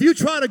 If you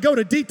try to go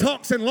to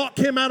detox and lock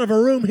him out of a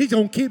room, he's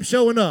going to keep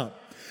showing up.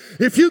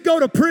 If you go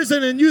to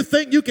prison and you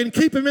think you can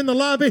keep him in the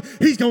lobby,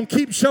 he's going to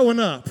keep showing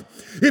up.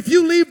 If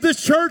you leave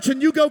this church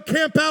and you go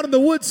camp out in the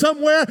woods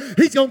somewhere,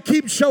 he's going to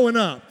keep showing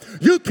up.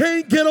 You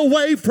can't get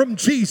away from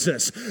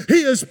Jesus.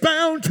 He is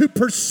bound to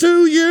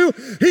pursue you.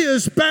 He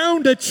is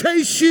bound to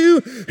chase you.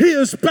 He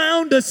is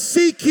bound to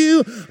seek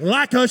you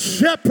like a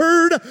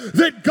shepherd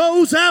that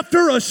goes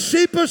after a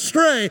sheep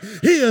astray.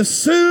 He is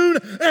soon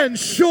and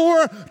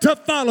sure to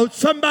follow.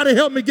 Somebody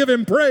help me give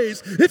him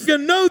praise if you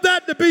know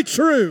that to be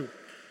true.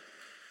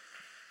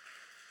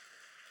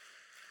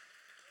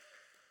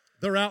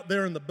 They're out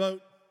there in the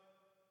boat.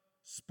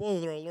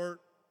 Spoiler alert,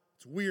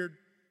 it's weird.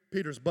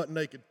 Peter's butt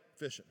naked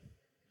fishing.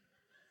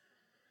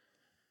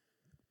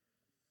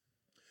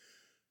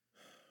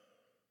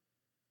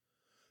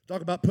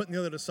 Talk about putting the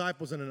other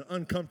disciples in an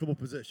uncomfortable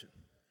position.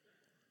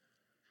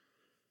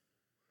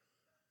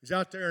 He's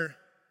out there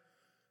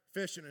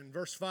fishing in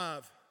verse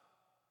 5.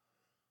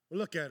 Well,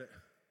 look at it.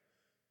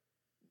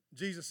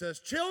 Jesus says,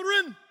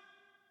 "Children,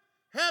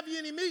 have ye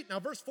any meat?" Now,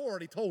 verse 4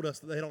 already told us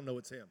that they don't know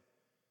it's him.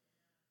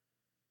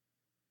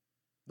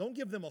 Don't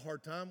give them a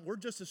hard time. We're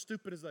just as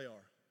stupid as they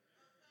are.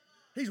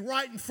 He's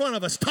right in front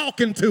of us,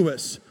 talking to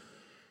us,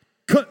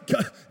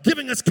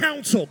 giving us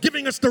counsel,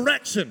 giving us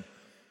direction,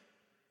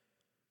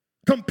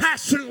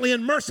 compassionately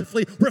and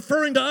mercifully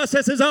referring to us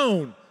as his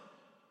own.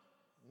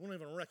 We don't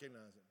even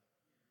recognize him.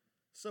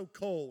 So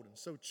cold and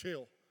so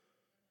chill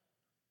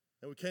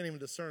that we can't even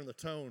discern the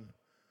tone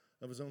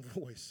of his own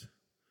voice.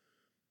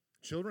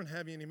 "Children,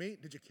 have you any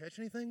meat?" Did you catch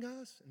anything,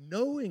 guys?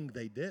 Knowing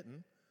they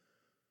didn't.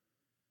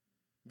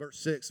 Verse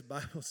 6, the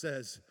Bible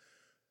says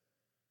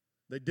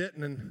they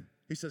didn't, and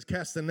he says,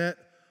 "Cast the net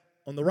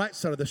on the right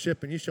side of the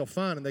ship, and you shall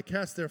find." And they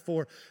cast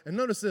therefore, and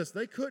notice this,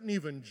 they couldn't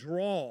even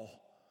draw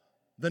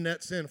the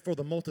nets in for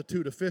the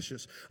multitude of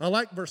fishes. I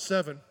like verse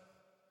 7,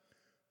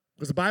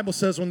 because the Bible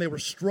says when they were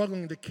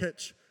struggling to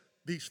catch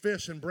these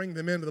fish and bring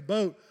them into the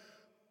boat,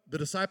 the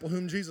disciple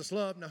whom Jesus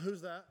loved. Now,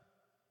 who's that?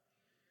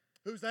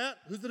 Who's that?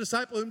 Who's the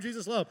disciple whom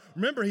Jesus loved?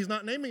 Remember, he's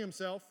not naming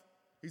himself.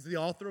 He's the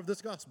author of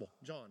this gospel,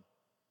 John.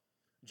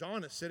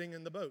 John is sitting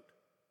in the boat.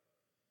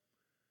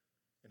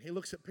 And he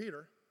looks at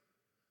Peter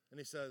and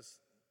he says,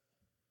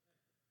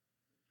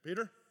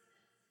 "Peter,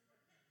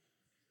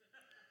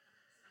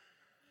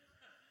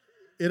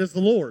 it is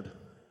the Lord."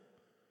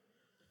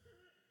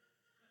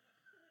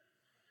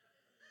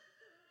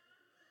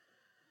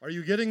 Are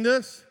you getting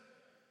this?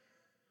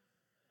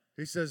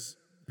 He says,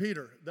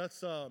 "Peter,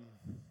 that's, I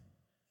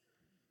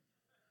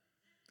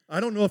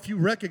don't know if you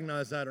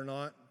recognize that or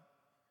not,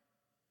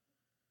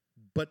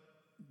 but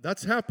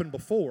that's happened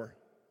before.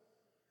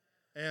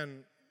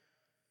 And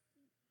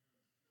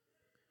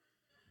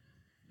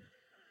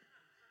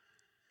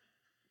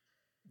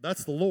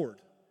that's the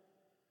Lord.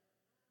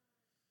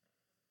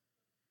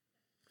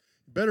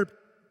 You better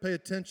pay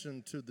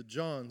attention to the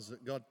Johns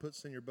that God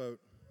puts in your boat.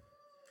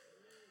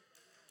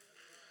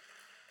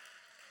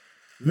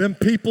 Them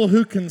people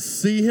who can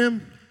see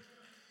him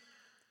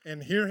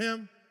and hear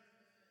him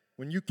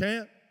when you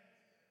can't.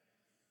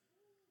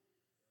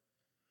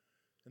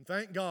 And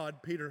thank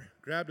God, Peter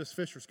grabbed his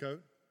fisher's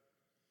coat,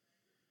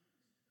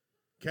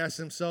 cast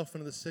himself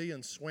into the sea,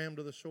 and swam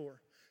to the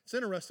shore. It's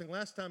interesting,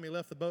 last time he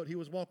left the boat, he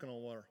was walking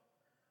on water.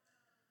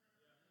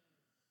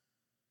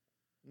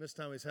 And this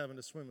time he's having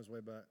to swim his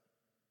way back.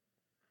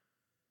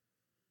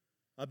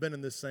 I've been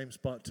in this same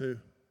spot too.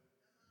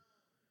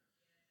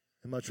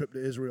 In my trip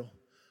to Israel,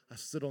 I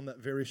stood on that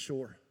very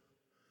shore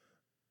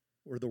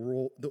where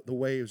the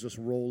waves just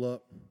roll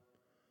up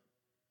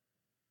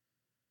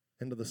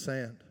into the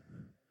sand.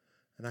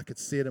 And I could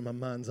see it in my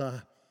mind's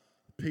eye.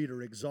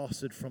 Peter,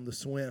 exhausted from the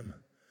swim,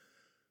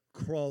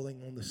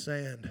 crawling on the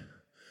sand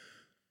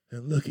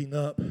and looking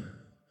up.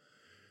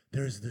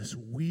 There's this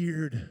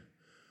weird,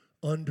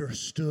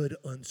 understood,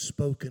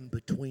 unspoken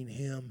between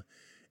him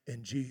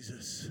and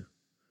Jesus.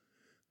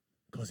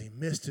 Because he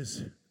missed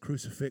his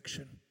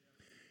crucifixion.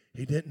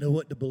 He didn't know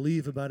what to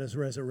believe about his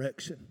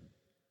resurrection.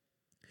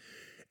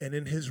 And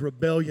in his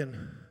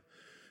rebellion,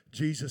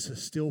 Jesus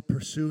is still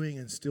pursuing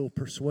and still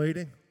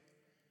persuading.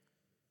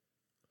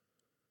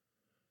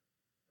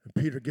 And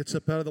Peter gets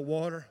up out of the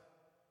water,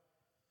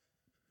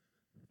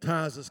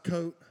 ties his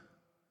coat,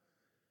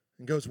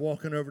 and goes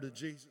walking over to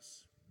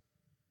Jesus.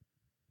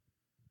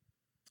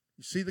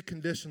 You see the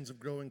conditions of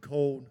growing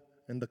cold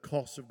and the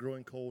cost of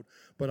growing cold,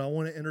 but I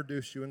want to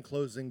introduce you in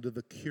closing to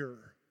the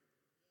cure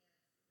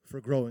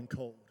for growing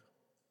cold.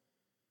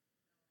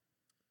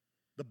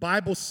 The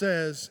Bible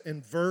says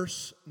in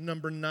verse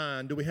number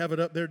 9, do we have it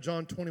up there,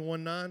 John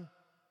 21:9?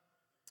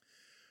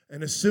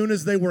 And as soon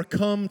as they were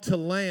come to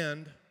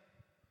land,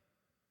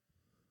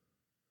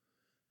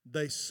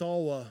 they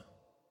saw a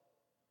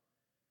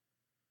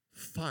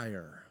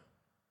fire.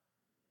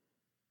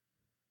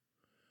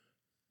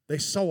 They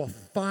saw a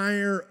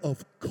fire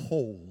of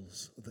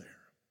coals there.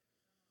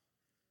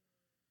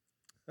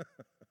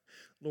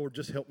 Lord,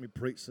 just help me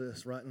preach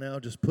this right now.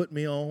 Just put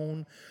me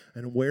on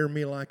and wear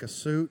me like a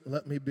suit.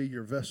 Let me be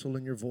your vessel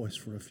and your voice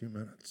for a few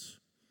minutes.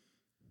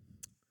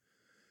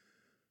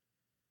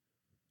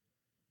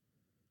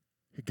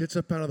 He gets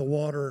up out of the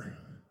water.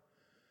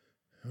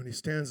 When he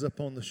stands up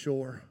on the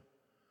shore,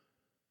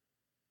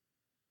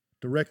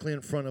 directly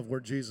in front of where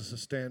Jesus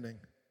is standing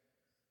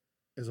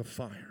is a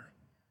fire.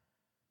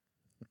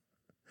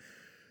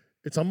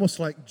 It's almost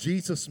like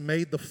Jesus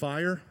made the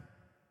fire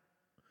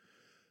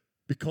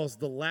because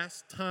the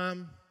last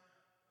time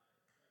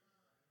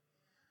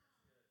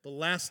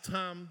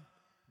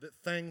that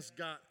things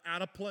got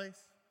out of place,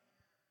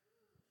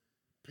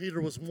 Peter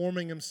was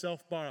warming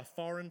himself by a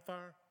foreign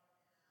fire.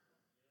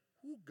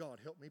 Oh, God,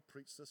 help me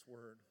preach this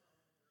word.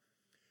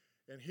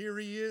 And here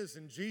he is,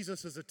 and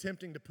Jesus is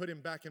attempting to put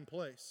him back in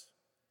place.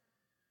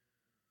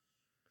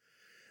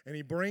 And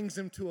he brings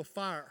him to a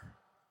fire.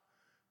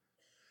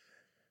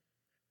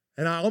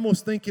 And I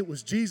almost think it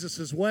was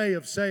Jesus' way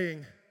of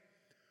saying,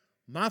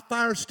 my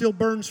fire still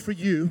burns for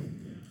you.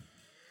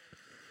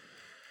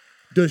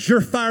 Does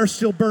your fire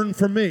still burn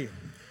for me?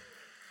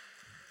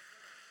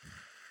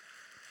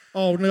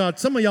 Oh, God,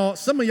 some of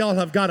y'all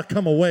have got to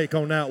come awake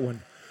on that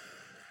one.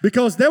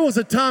 Because there was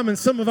a time in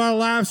some of our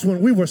lives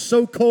when we were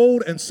so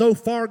cold and so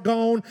far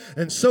gone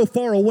and so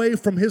far away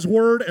from His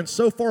Word and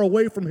so far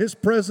away from His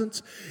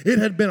presence. It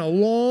had been a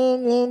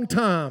long, long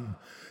time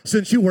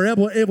since you were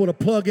able to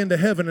plug into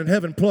heaven and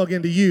heaven plug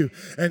into you.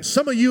 And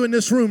some of you in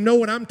this room know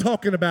what I'm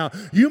talking about.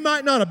 You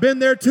might not have been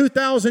there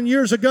 2,000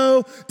 years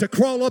ago to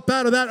crawl up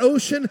out of that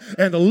ocean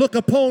and to look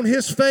upon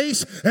His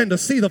face and to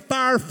see the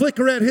fire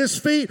flicker at His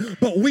feet,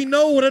 but we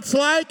know what it's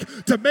like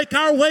to make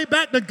our way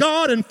back to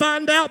God and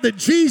find out that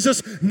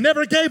Jesus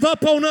never gave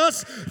up on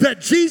us,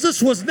 that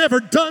Jesus was never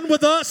done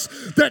with us,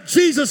 that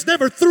Jesus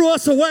never threw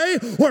us away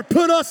or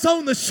put us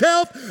on the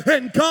shelf,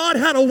 and God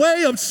had a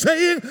way of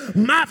saying,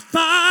 my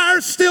fire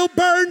still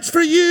burns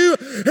for you,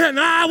 and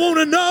I want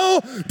to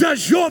know,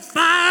 does your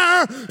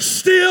fire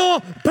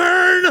still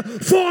burn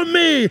for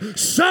me?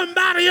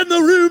 Somebody in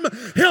the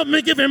room, help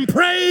me give Him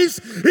praise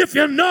if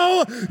you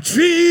know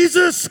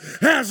Jesus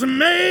has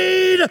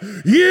made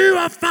you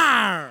a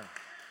fire.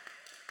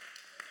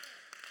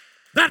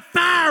 That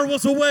fire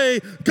was a way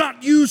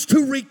God used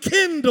to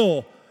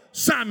rekindle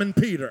Simon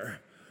Peter.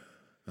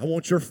 I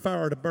want your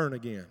fire to burn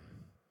again.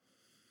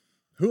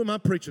 Who am I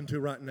preaching to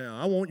right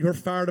now? I want your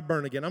fire to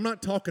burn again. I'm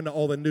not talking to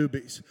all the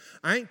newbies.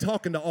 I ain't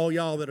talking to all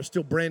y'all that are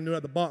still brand new out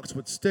of the box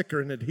with sticker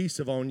and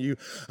adhesive on you.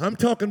 I'm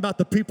talking about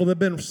the people that have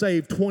been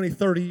saved 20,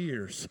 30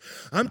 years.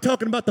 I'm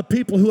talking about the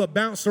people who have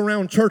bounced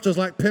around churches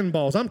like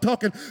pinballs. I'm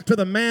talking to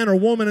the man or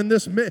woman in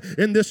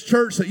this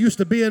church that used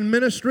to be in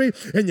ministry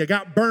and you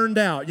got burned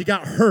out. You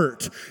got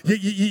hurt.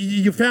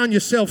 You found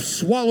yourself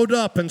swallowed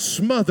up and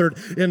smothered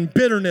in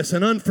bitterness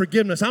and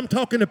unforgiveness. I'm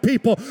talking to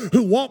people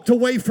who walked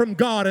away from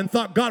God and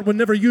thought God would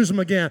never use them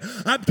again.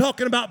 I'm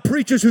talking about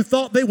preachers who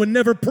thought they would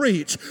never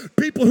preach.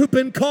 People who've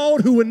been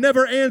called who would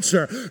never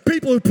answer.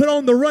 People who put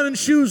on the running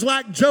shoes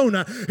like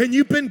Jonah, and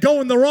you've been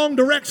going the wrong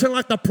direction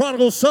like the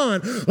prodigal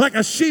son, like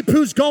a sheep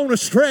who's gone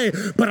astray.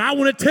 But I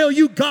want to tell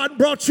you, God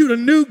brought you to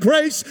new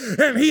grace,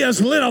 and He has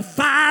lit a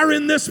fire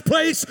in this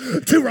place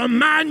to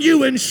remind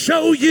you and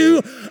show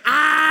you,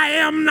 I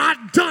am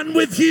not done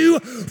with you,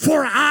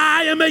 for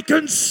I am a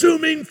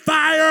consuming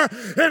fire,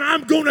 and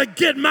I'm going to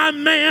get my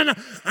man.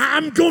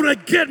 I'm going to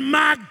get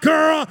my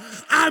girl.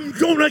 I'm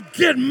going to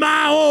get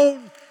my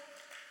own.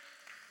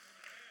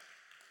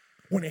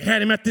 When He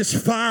had him at this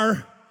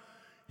fire,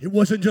 it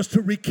wasn't just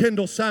to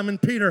rekindle Simon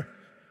Peter,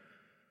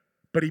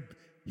 but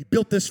he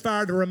built this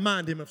fire to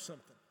remind him of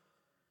something.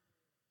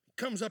 He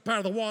comes up out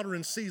of the water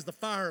and sees the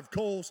fire of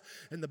coals,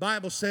 and the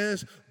Bible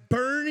says,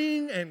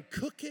 burning and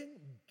cooking,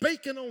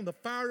 baking on the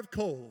fire of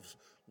coals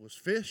was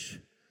fish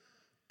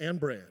and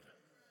bread.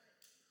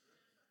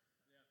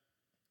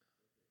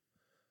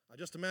 I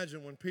just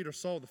imagine when Peter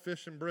saw the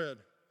fish and bread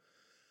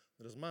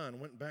that his mind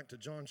went back to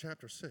John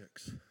chapter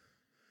 6,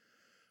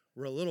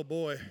 where a little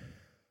boy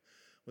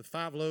with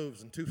 5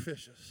 loaves and 2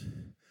 fishes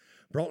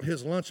brought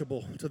his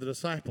Lunchable to the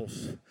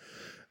disciples.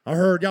 I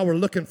heard y'all were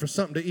looking for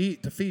something to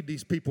eat to feed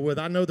these people with.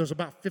 I know there's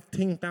about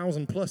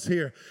 15,000 plus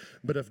here,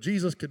 but if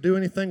Jesus could do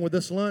anything with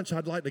this lunch,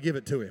 I'd like to give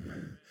it to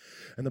Him.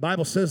 And the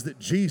Bible says that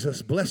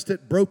Jesus blessed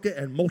it, broke it,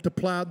 and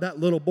multiplied that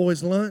little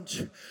boy's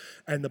lunch.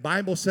 And the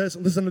Bible says,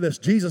 listen to this,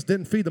 Jesus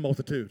didn't feed the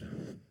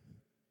multitude.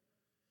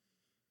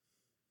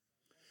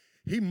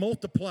 He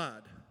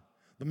multiplied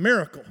the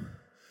miracle.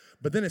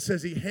 But then it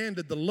says He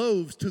handed the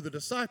loaves to the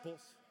disciples,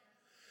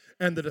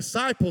 and the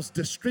disciples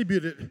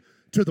distributed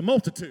to the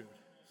multitude.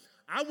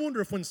 I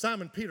wonder if when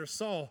Simon Peter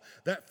saw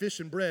that fish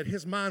and bread,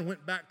 his mind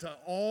went back to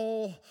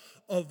all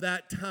of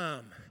that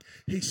time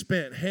he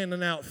spent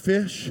handing out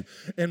fish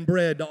and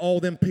bread to all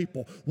them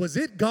people. Was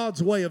it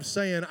God's way of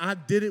saying, I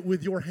did it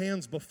with your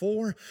hands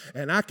before,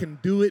 and I can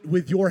do it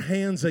with your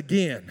hands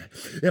again?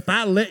 If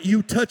I let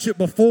you touch it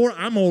before,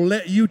 I'm going to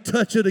let you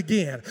touch it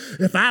again.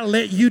 If I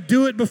let you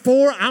do it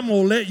before, I'm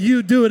going to let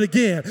you do it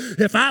again.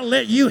 If I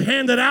let you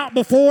hand it out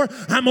before,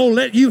 I'm going to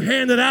let you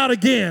hand it out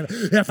again.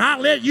 If I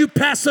let you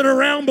pass it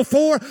around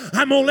before,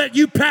 I'm going to let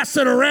you pass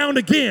it around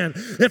again.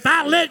 If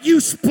I let you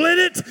split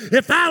it,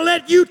 if I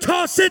let you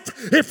toss it,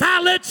 if I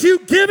let you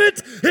give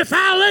it, if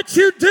I let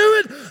you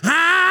do it,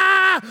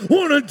 I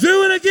want to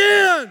do it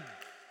again.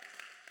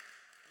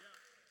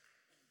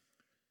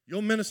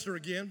 You'll minister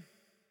again.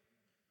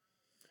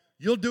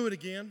 You'll do it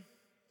again.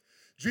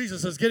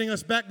 Jesus is getting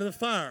us back to the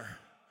fire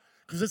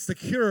because it's the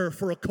cure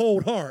for a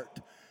cold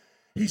heart.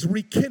 He's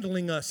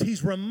rekindling us.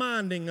 He's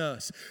reminding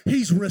us.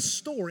 He's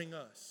restoring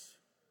us.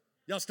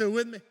 Y'all still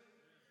with me?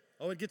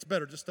 Oh, it gets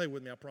better. Just stay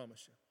with me, I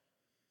promise you.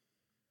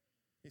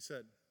 He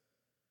said,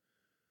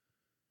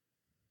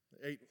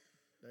 they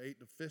ate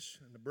the fish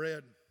and the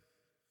bread.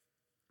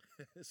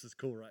 This is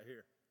cool right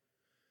here.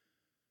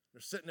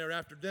 They're sitting there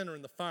after dinner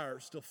and the fire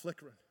is still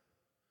flickering.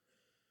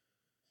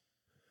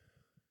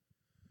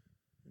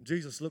 And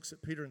Jesus looks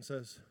at Peter and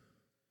says,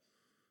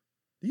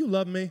 do you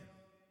love me?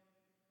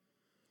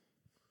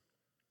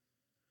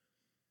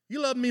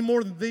 You love me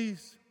more than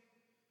these?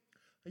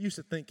 I used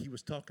to think he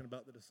was talking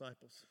about the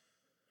disciples.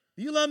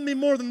 Do you love me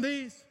more than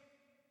these?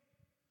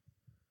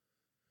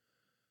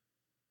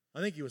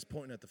 I think he was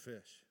pointing at the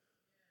fish.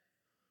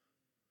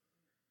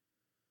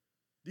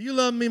 Do you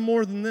love me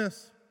more than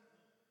this?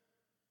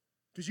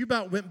 Because you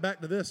about went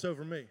back to this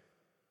over me.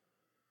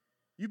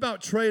 You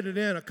about traded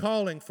in a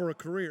calling for a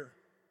career.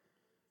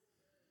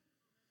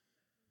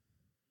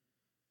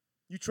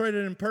 You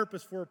traded in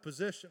purpose for a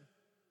position.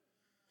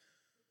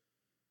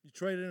 You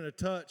traded in a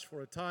touch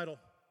for a title.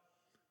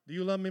 Do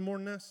you love me more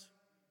than this?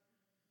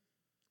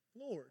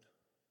 Lord,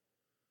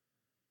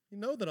 you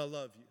know that I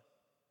love you.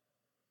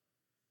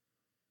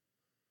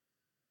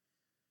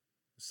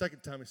 The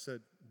second time he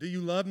said, do you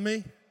love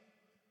me?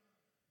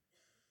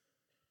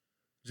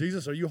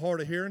 Jesus, are you hard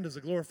of hearing? Does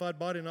a glorified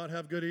body not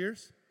have good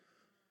ears?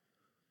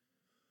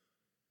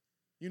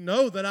 You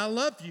know that I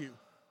love you.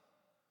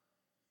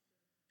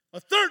 A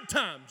third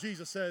time,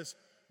 Jesus says,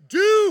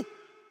 do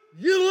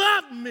you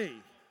love me?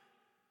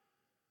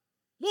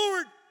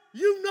 Lord,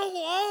 you know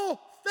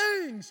all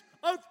things.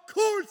 Of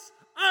course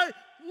I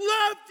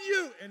love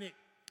you. And it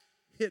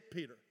hit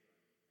Peter.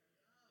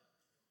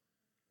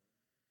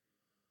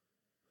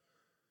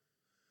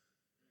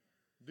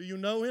 Do you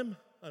know him?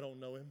 I don't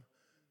know him.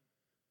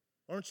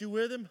 Aren't you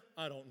with him?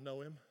 I don't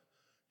know him.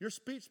 Your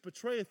speech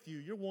betrayeth you.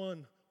 You're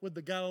one with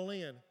the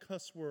Galilean.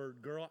 Cuss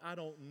word, girl. I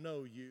don't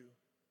know you.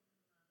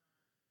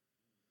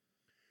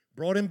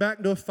 Brought him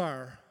back to a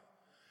fire,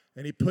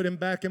 and he put him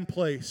back in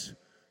place.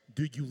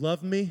 Do you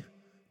love me?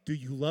 Do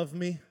you love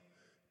me?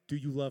 Do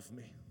you love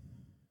me?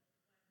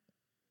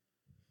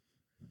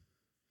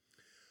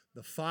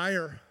 The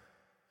fire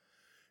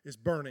is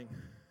burning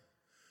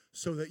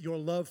so that your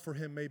love for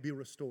him may be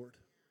restored.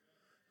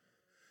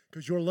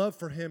 Because your love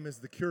for him is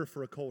the cure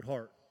for a cold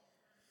heart.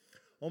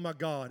 Oh my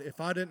God, if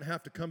I didn't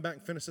have to come back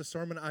and finish this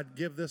sermon, I'd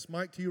give this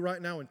mic to you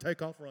right now and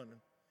take off running.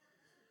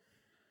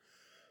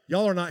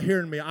 Y'all are not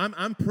hearing me.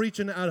 I'm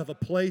preaching out of a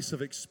place of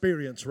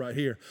experience right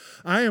here.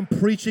 I am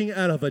preaching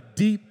out of a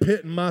deep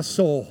pit in my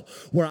soul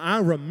where I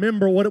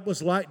remember what it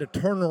was like to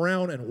turn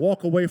around and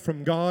walk away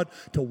from God,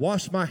 to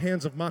wash my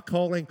hands of my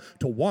calling,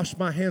 to wash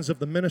my hands of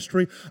the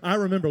ministry. I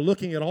remember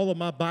looking at all of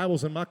my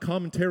Bibles and my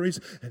commentaries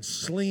and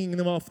slinging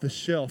them off the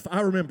shelf.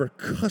 I remember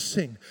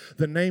cussing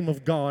the name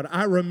of God.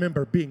 I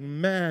remember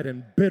being mad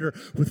and bitter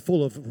with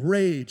full of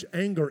rage,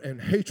 anger,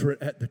 and hatred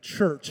at the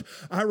church.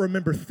 I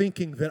remember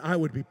thinking that I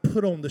would be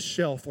put on the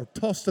shelf or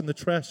tossed in the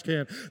trash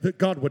can, that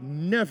God would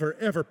never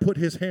ever put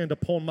his hand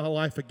upon my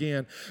life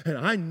again. And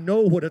I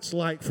know what it's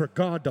like for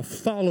God to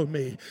follow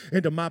me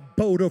into my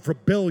boat of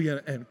rebellion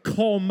and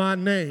call my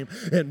name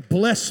and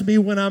bless me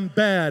when I'm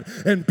bad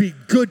and be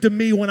good to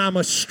me when I'm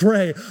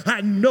astray.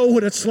 I know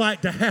what it's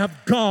like to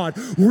have God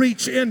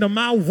reach into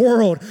my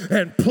world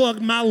and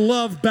plug my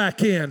love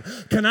back in.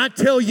 Can I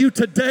tell you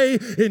today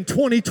in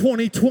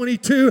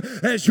 2022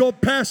 as your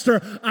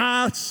pastor,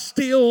 I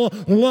still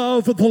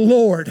love the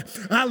Lord.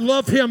 I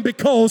love him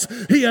because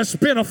he has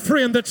been a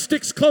friend that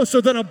sticks closer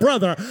than a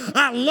brother.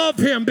 I love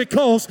him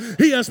because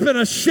he has been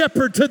a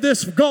shepherd to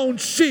this gone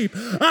sheep.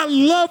 I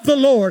love the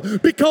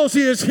Lord because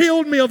he has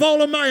healed me of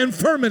all of my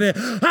infirmity.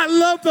 I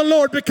love the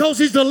Lord because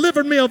he's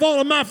delivered me of all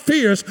of my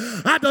fears.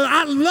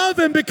 I love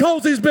him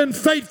because he's been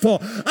faithful.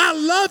 I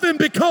love him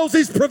because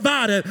he's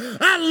provided.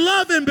 I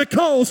love him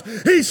because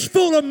he's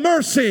full of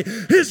mercy.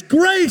 His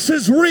grace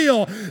is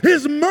real.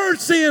 His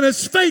mercy and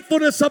his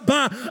faithfulness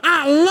abide.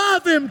 I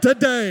love him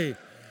today.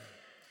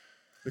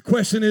 The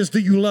question is, do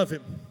you love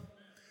him?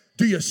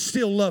 Do you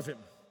still love him?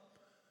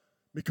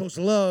 Because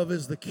love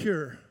is the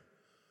cure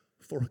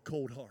for a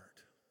cold heart.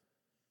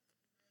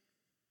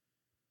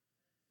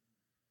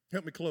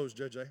 Help me close,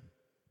 JJ.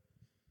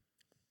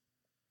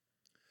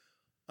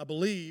 I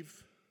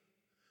believe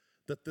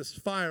that this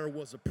fire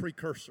was a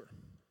precursor.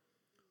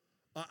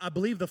 I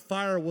believe the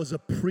fire was a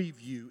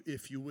preview,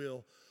 if you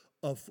will,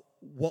 of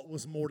what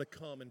was more to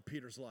come in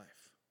Peter's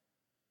life.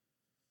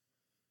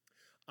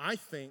 I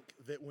think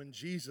that when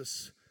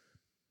Jesus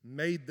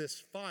made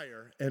this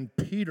fire and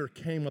Peter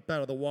came up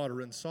out of the water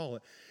and saw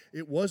it,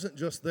 it wasn't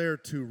just there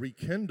to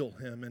rekindle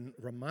him and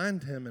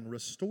remind him and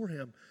restore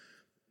him.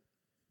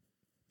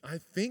 I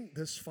think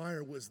this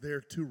fire was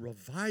there to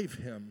revive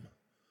him,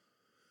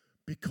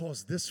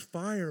 because this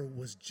fire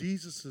was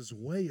Jesus'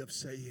 way of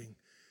saying,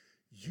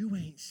 you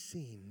ain't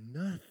seen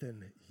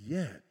nothing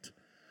yet.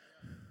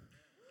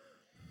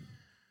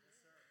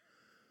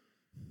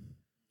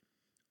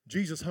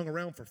 Jesus hung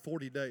around for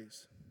 40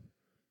 days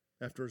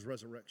after his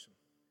resurrection.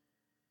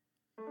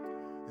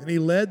 And he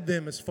led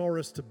them as far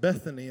as to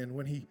Bethany. And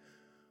when he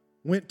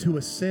went to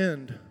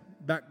ascend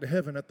back to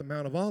heaven at the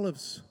Mount of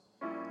Olives,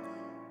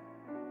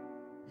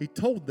 he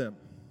told them.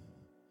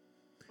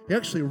 He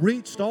actually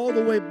reached all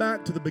the way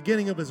back to the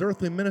beginning of his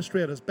earthly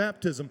ministry at his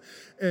baptism,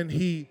 and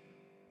he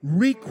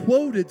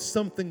re-quoted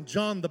something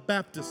John the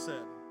Baptist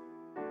said.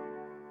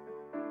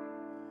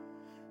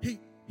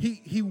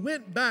 He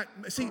went back.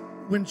 See,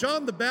 when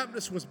John the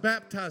Baptist was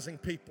baptizing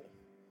people,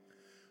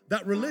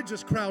 that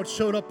religious crowd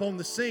showed up on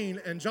the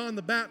scene, and John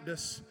the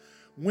Baptist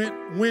went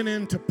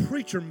into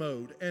preacher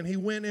mode, and he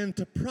went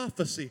into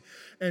prophecy.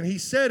 And he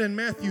said in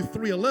Matthew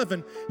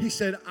 3:11, he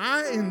said,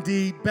 I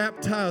indeed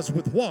baptize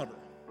with water.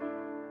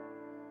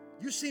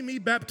 You see me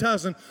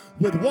baptizing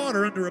with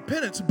water under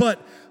repentance,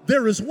 but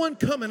there is one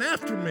coming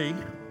after me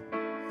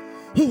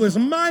who is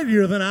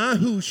mightier than I,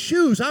 whose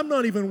shoes I'm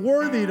not even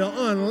worthy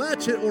to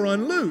unlatch it or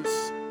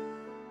unloose.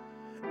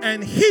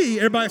 And he,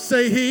 everybody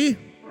say he,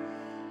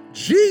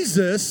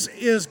 Jesus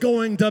is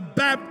going to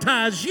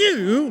baptize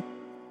you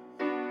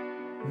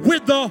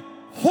with the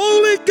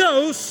Holy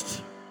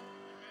Ghost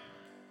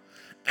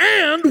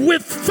and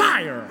with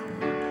fire.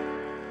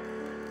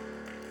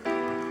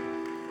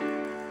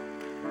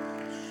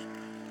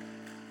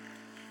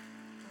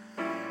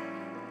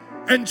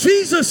 And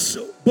Jesus,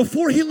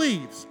 before he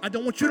leaves, I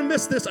don't want you to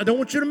miss this. I don't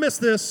want you to miss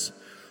this.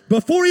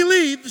 Before he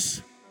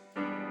leaves,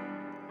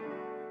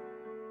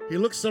 he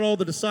looks at all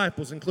the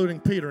disciples,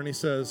 including Peter, and he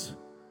says,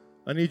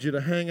 I need you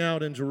to hang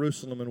out in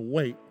Jerusalem and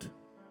wait.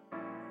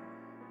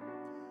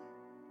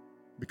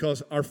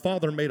 Because our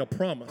Father made a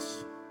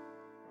promise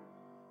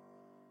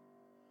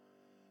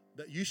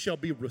that you shall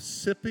be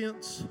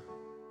recipients.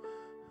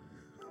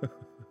 You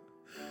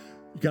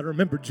got to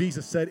remember,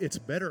 Jesus said, it's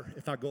better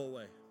if I go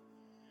away.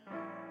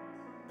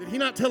 Did he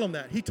not tell them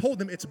that? He told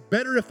them, it's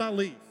better if I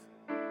leave.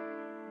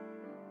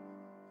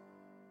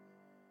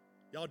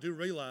 Y'all do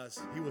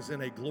realize he was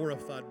in a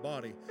glorified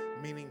body,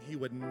 meaning he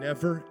would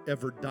never,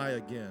 ever die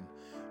again,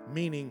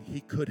 meaning he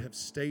could have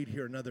stayed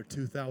here another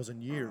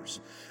 2,000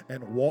 years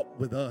and walked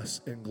with us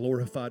in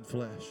glorified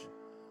flesh.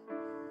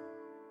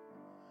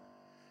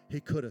 He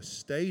could have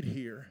stayed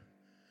here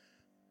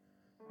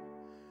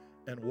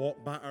and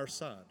walked by our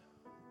side.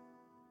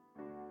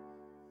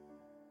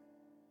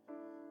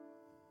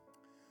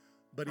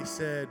 But he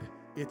said,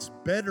 it's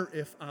better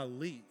if I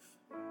leave.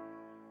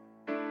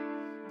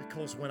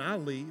 Because when I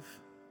leave,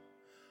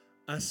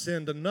 I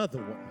send another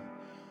one,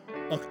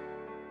 a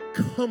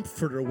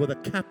comforter with a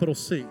capital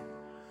C.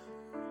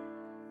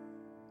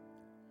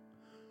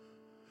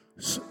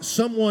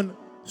 Someone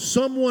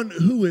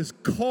who is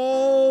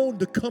called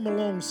to come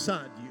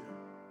alongside you.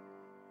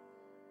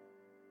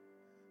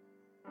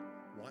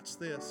 Watch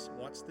this,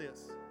 watch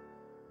this.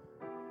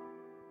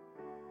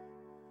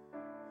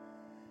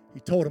 He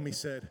told him, he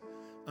said,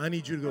 I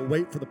need you to go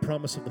wait for the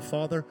promise of the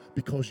Father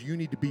because you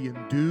need to be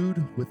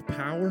endued with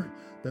power.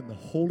 Then the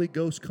Holy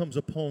Ghost comes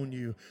upon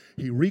you.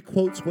 He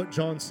requotes what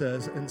John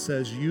says and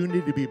says, you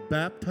need to be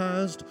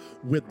baptized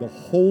with the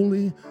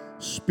Holy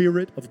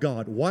Spirit of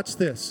God. Watch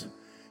this.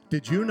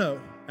 Did you know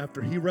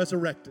after he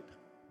resurrected,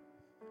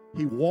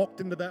 he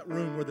walked into that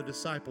room where the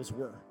disciples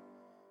were?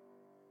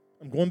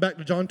 I'm going back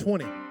to John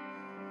 20.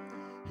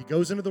 He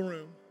goes into the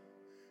room.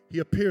 He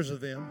appears to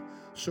them,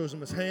 shows them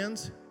his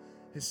hands,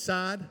 his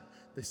side.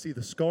 They see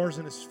the scars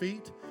in his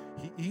feet.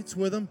 He eats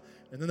with them.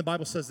 And then the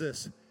Bible says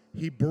this.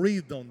 He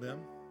breathed on them.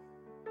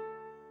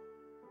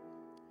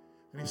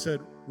 And he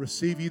said,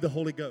 receive ye the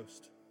Holy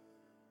Ghost.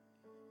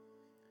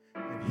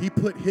 And he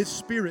put his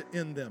spirit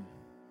in them.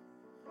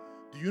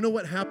 Do you know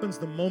what happens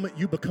the moment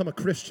you become a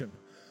Christian?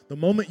 The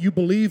moment you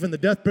believe in the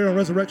death, burial, and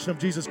resurrection of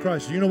Jesus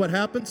Christ. Do you know what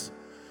happens?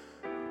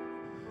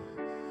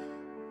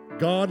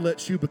 God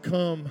lets you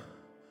become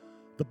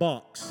the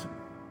box.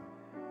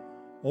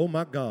 Oh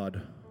my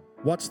God.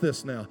 Watch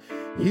this now.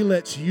 He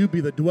lets you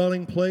be the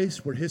dwelling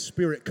place where his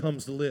spirit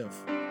comes to live.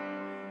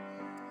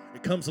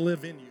 It comes to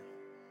live in you.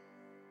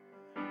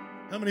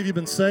 How many of you have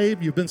been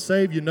saved? You've been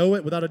saved. You know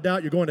it. Without a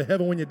doubt, you're going to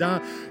heaven when you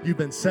die. You've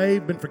been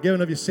saved, been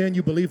forgiven of your sin.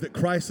 You believe that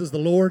Christ is the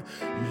Lord.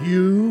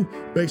 You,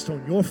 based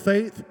on your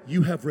faith,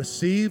 you have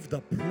received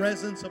the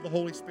presence of the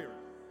Holy Spirit.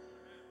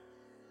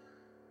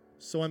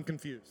 So I'm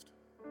confused.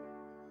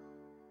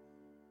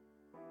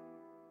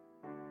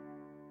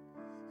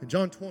 In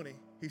John 20,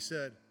 he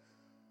said,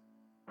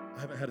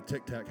 I haven't had a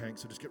tic-tac, Hank,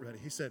 so just get ready.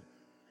 He said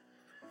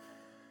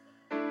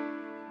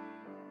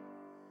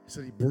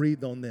he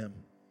breathed on them.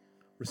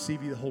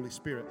 Receive ye the Holy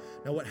Spirit.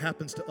 Now what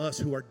happens to us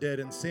who are dead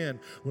in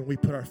sin when we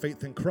put our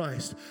faith in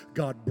Christ?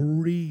 God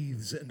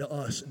breathes into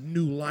us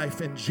new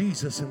life in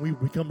Jesus and we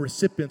become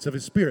recipients of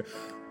his Spirit.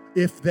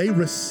 If they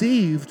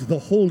received the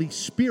Holy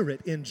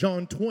Spirit in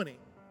John 20,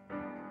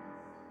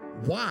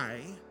 why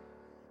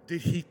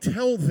did he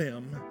tell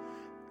them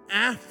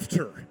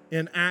after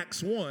in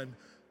Acts 1,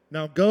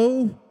 now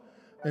go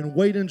and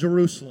wait in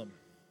Jerusalem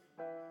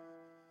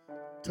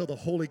till the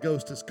Holy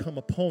Ghost has come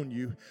upon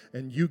you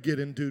and you get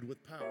endued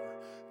with power?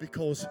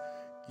 Because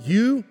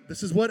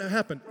This is what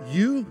happened.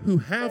 You who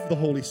have the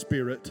Holy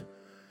Spirit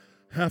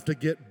have to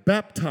get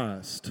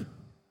baptized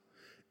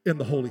in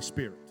the Holy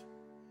Spirit.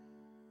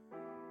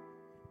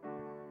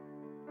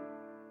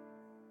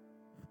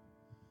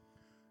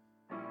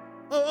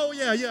 Oh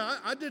yeah,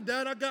 I did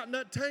that. I got in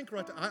that tank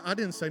right there. I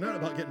didn't say nothing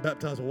about getting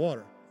baptized with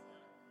water.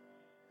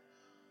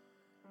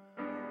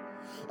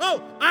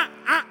 Oh,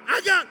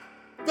 I got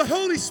the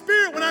Holy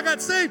Spirit when I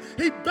got saved.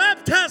 He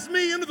baptized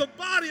me into the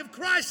body of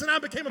Christ and I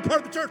became a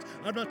part of the church.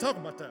 I'm not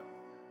talking about that.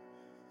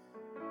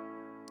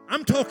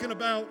 I'm talking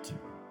about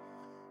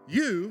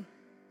you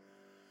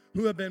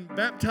who have been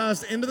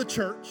baptized into the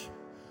church,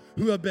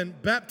 who have been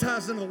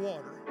baptized into the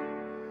water.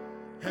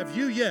 Have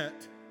you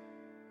yet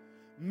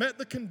met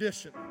the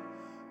condition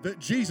that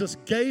Jesus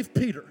gave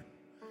Peter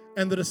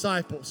and the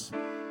disciples,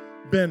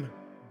 been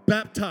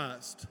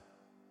baptized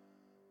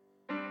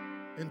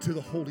into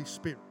the Holy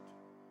Spirit?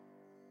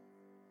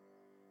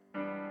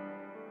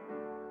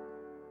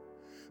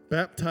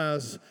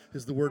 Baptize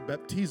is the word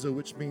baptizo,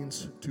 which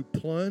means to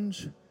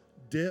plunge,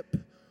 dip,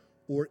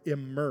 or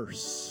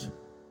immerse.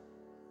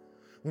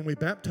 When we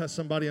baptize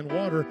somebody in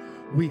water,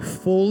 we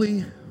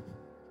fully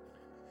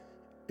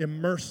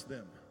immerse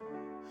them.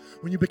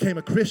 When you became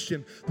a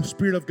Christian, the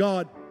Spirit of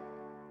God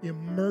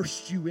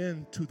immersed you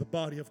into the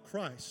body of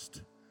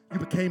Christ. You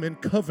became in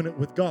covenant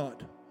with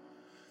God.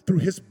 Through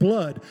His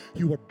blood,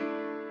 you were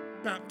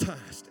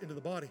baptized into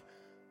the body.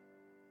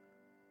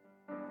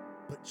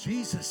 But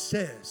Jesus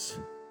says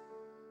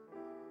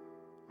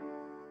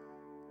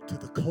to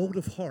the cold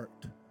of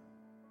heart,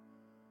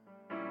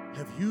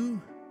 have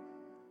you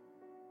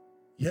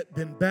yet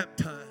been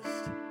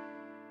baptized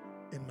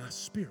in my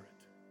Spirit?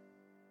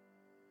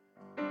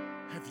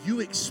 Have you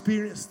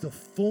experienced the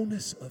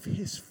fullness of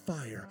His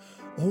fire?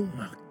 Oh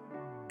my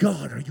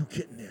God, are you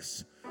getting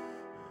this?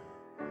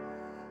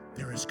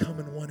 There is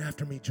coming one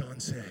after me, John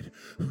said,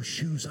 whose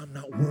shoes I'm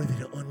not worthy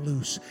to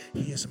unloose.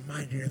 He is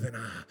mightier than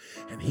I,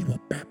 and He will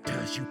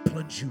baptize you,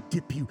 plunge you,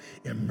 dip you,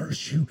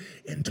 immerse you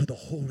into the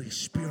Holy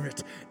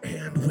Spirit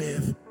and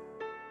with.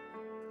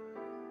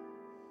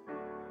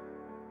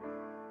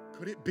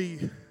 Could it be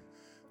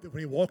that when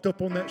He walked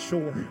up on that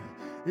shore,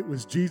 it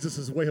was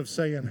Jesus' way of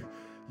saying,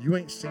 you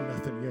ain't seen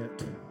nothing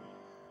yet.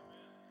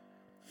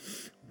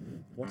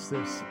 Watch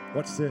this.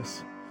 Watch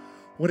this.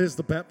 What is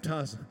the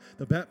baptizing?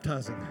 The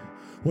baptizing.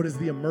 What is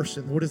the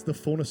immersion? What is the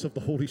fullness of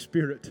the Holy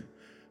Spirit?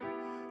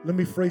 Let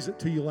me phrase it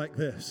to you like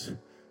this.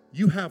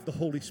 You have the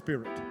Holy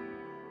Spirit.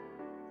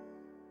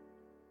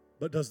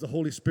 But does the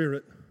Holy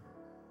Spirit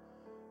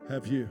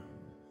have you?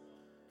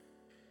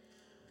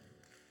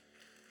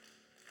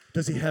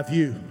 Does He have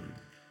you?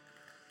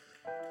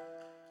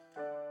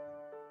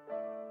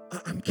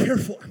 I'm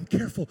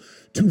careful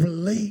to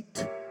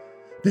relate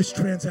this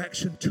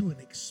transaction to an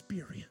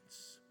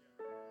experience.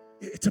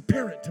 It's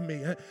apparent to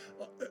me.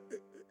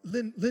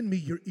 Lend me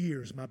your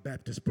ears, my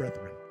Baptist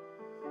brethren.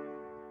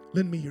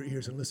 Lend me your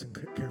ears and listen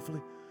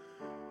carefully.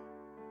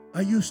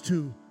 I used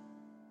to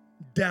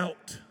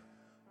doubt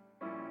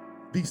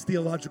these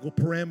theological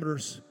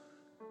parameters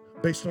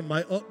based on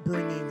my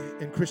upbringing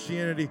in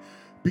Christianity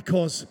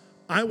because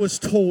I was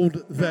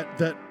told that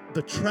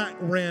the track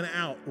ran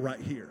out right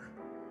here.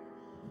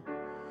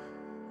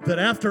 That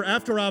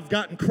after I've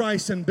gotten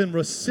Christ and been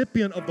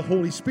recipient of the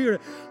Holy Spirit,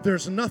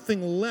 there's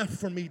nothing left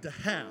for me to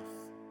have.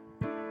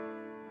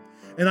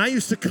 And I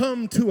used to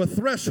come to a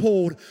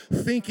threshold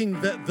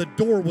thinking that the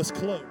door was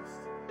closed.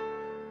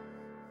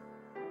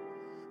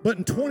 But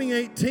in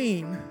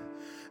 2018,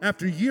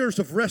 after years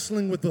of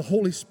wrestling with the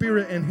Holy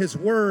Spirit and His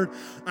Word,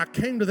 I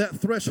came to that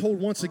threshold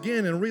once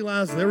again and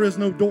realized there is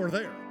no door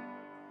there.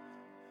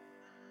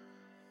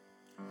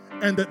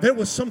 And that there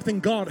was something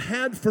God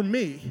had for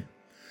me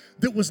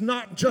that was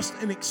not just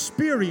an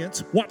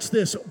experience, watch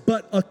this,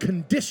 but a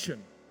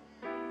condition.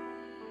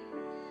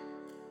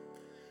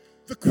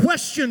 The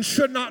question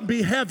should not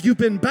be, have you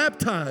been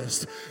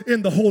baptized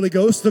in the Holy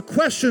Ghost? The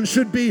question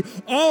should be,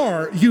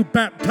 are you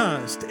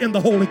baptized in the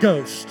Holy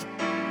Ghost?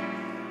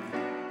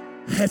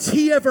 Has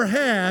He ever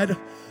had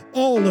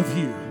all of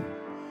you?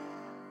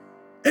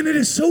 And it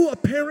is so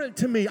apparent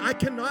to me, I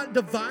cannot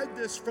divide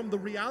this from the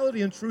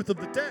reality and truth of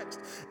the text.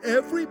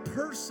 Every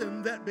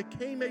person that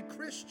became a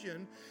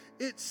Christian,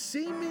 it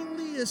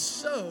seemingly is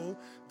so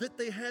that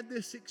they had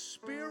this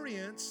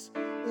experience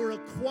or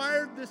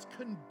acquired this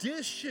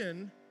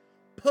condition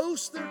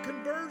post their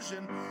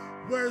conversion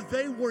where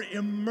they were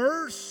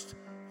immersed,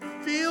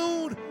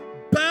 filled,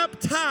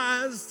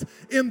 baptized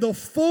in the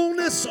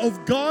fullness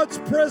of God's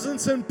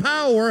presence and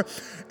power,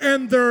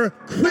 and their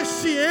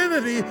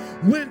Christianity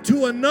went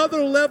to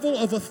another level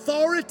of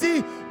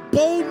authority,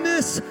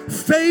 boldness,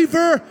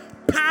 favor,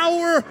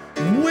 power,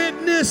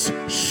 witness,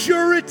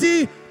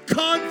 surety,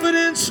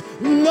 confidence,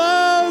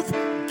 love,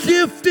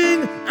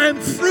 gifting, and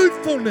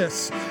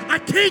fruitfulness. I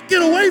can't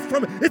get away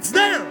from it. It's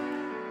there.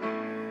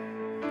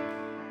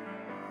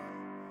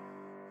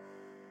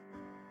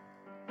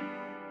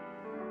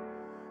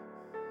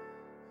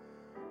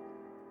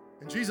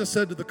 And Jesus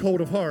said to the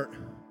cold of heart,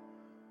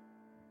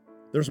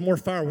 there's more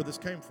fire where this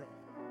came from.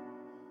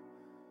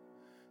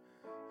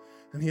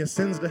 and he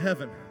ascends to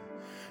heaven.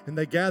 And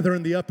they gather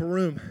in the upper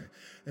room,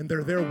 and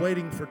they're there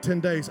waiting for 10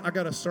 days. I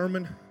got a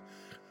sermon.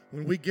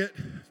 When we get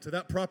to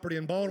that property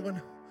in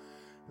Baldwin,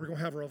 we're going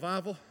to have a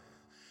revival,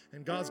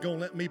 and God's going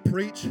to let me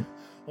preach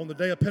on the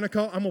day of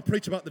Pentecost. I'm going to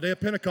preach about the day of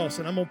Pentecost,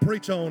 and I'm going to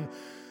preach on,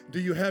 do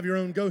you have your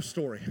own ghost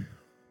story?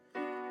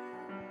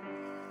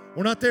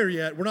 We're not there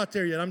yet. We're not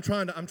there yet. I'm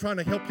trying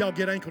to help y'all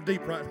get ankle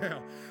deep right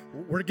now.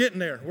 We're getting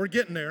there. We're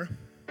getting there.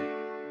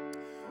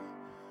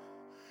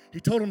 He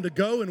told them to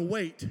go and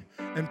wait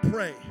and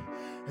pray.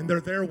 And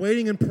they're there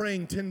waiting and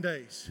praying 10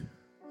 days,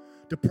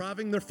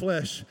 depriving their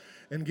flesh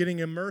and getting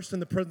immersed in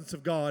the presence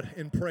of God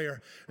in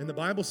prayer. And the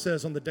Bible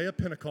says on the day of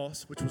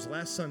Pentecost, which was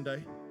last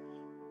Sunday,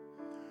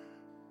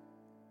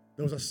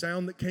 there was a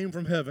sound that came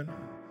from heaven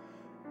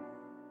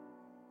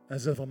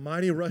as of a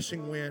mighty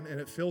rushing wind, and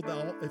it filled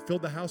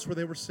the house where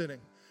they were sitting.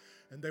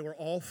 And they were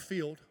all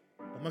filled.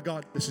 Oh my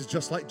God, this is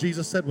just like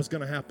Jesus said was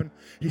going to happen.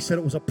 He said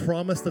it was a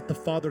promise that the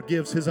Father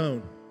gives his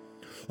own.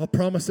 A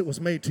promise that was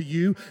made to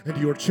you and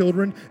to your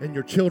children and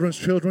your children's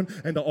children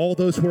and to all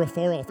those who are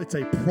afar off. It's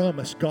a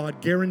promise.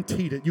 God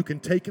guaranteed it. You can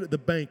take it at the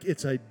bank.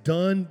 It's a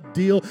done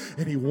deal,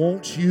 and he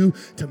wants you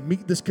to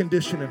meet this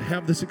condition and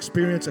have this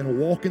experience and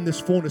walk in this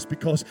fullness,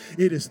 because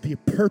it is the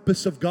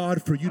purpose of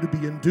God for you to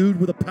be endued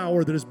with a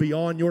power that is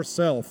beyond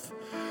yourself.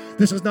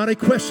 This is not a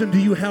question, do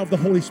you have the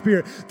Holy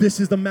Spirit? This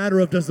is the matter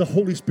of, does the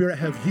Holy Spirit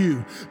have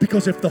you?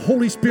 Because if the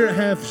Holy Spirit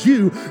has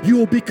you, you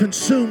will be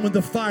consumed with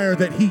the fire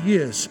that he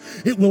is.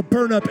 It will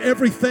burn up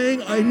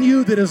everything in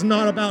you that is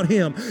not about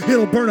him.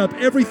 It'll burn up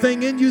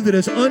everything in you that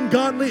is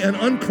ungodly and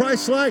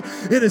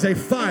unchristlike. It is a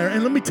fire.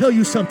 And let me tell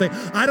you something.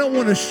 I don't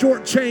want to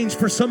shortchange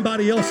for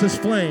somebody else's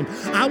flame.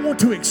 I want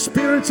to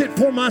experience it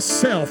for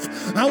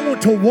myself. I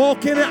want to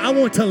walk in it. I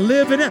want to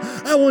live in it.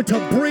 I want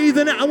to breathe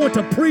in it. I want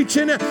to preach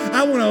in it.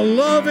 I want to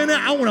love in it.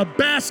 I want to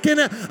bask in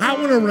it. I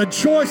want to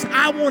rejoice.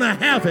 I want to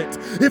have it.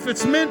 If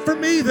it's meant for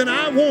me, then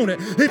I want it.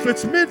 If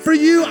it's meant for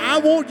you, I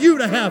want you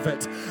to have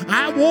it.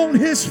 I want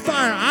his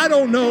fire. I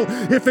don't know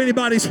if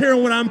anybody's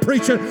hearing what I'm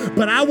preaching,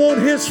 but I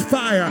want his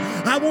fire.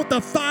 I want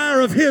the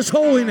fire of his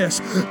holiness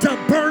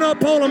to burn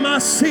up all of my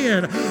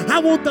sin. I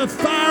want the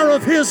fire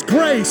of his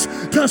grace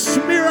to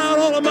smear out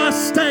all of my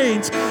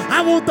stains.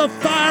 I want the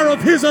fire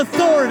of his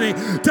authority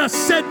to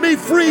set me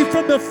free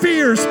from the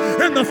fears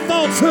and the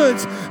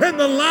falsehoods and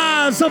the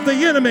lies of the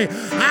enemy.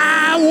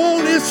 I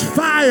want his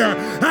fire.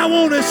 I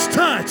want his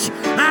touch.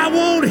 I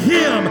want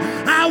him.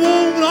 I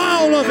want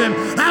all of him.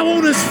 I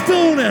want his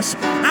fullness.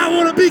 I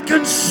want to be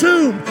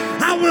consumed.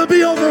 I want to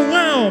be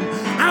overwhelmed.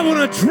 I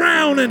want to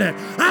drown in it.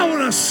 I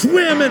want to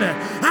swim in it.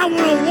 I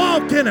want to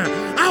walk in it.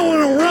 I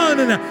want to run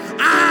in it.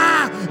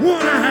 I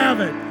want to have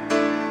it.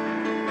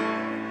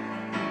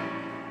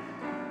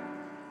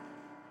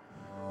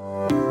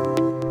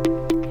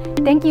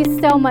 Thank you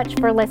so much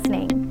for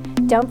listening.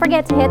 Don't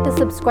forget to hit the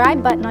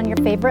subscribe button on your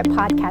favorite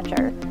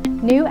podcatcher.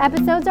 New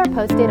episodes are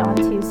posted on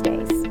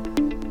Tuesdays.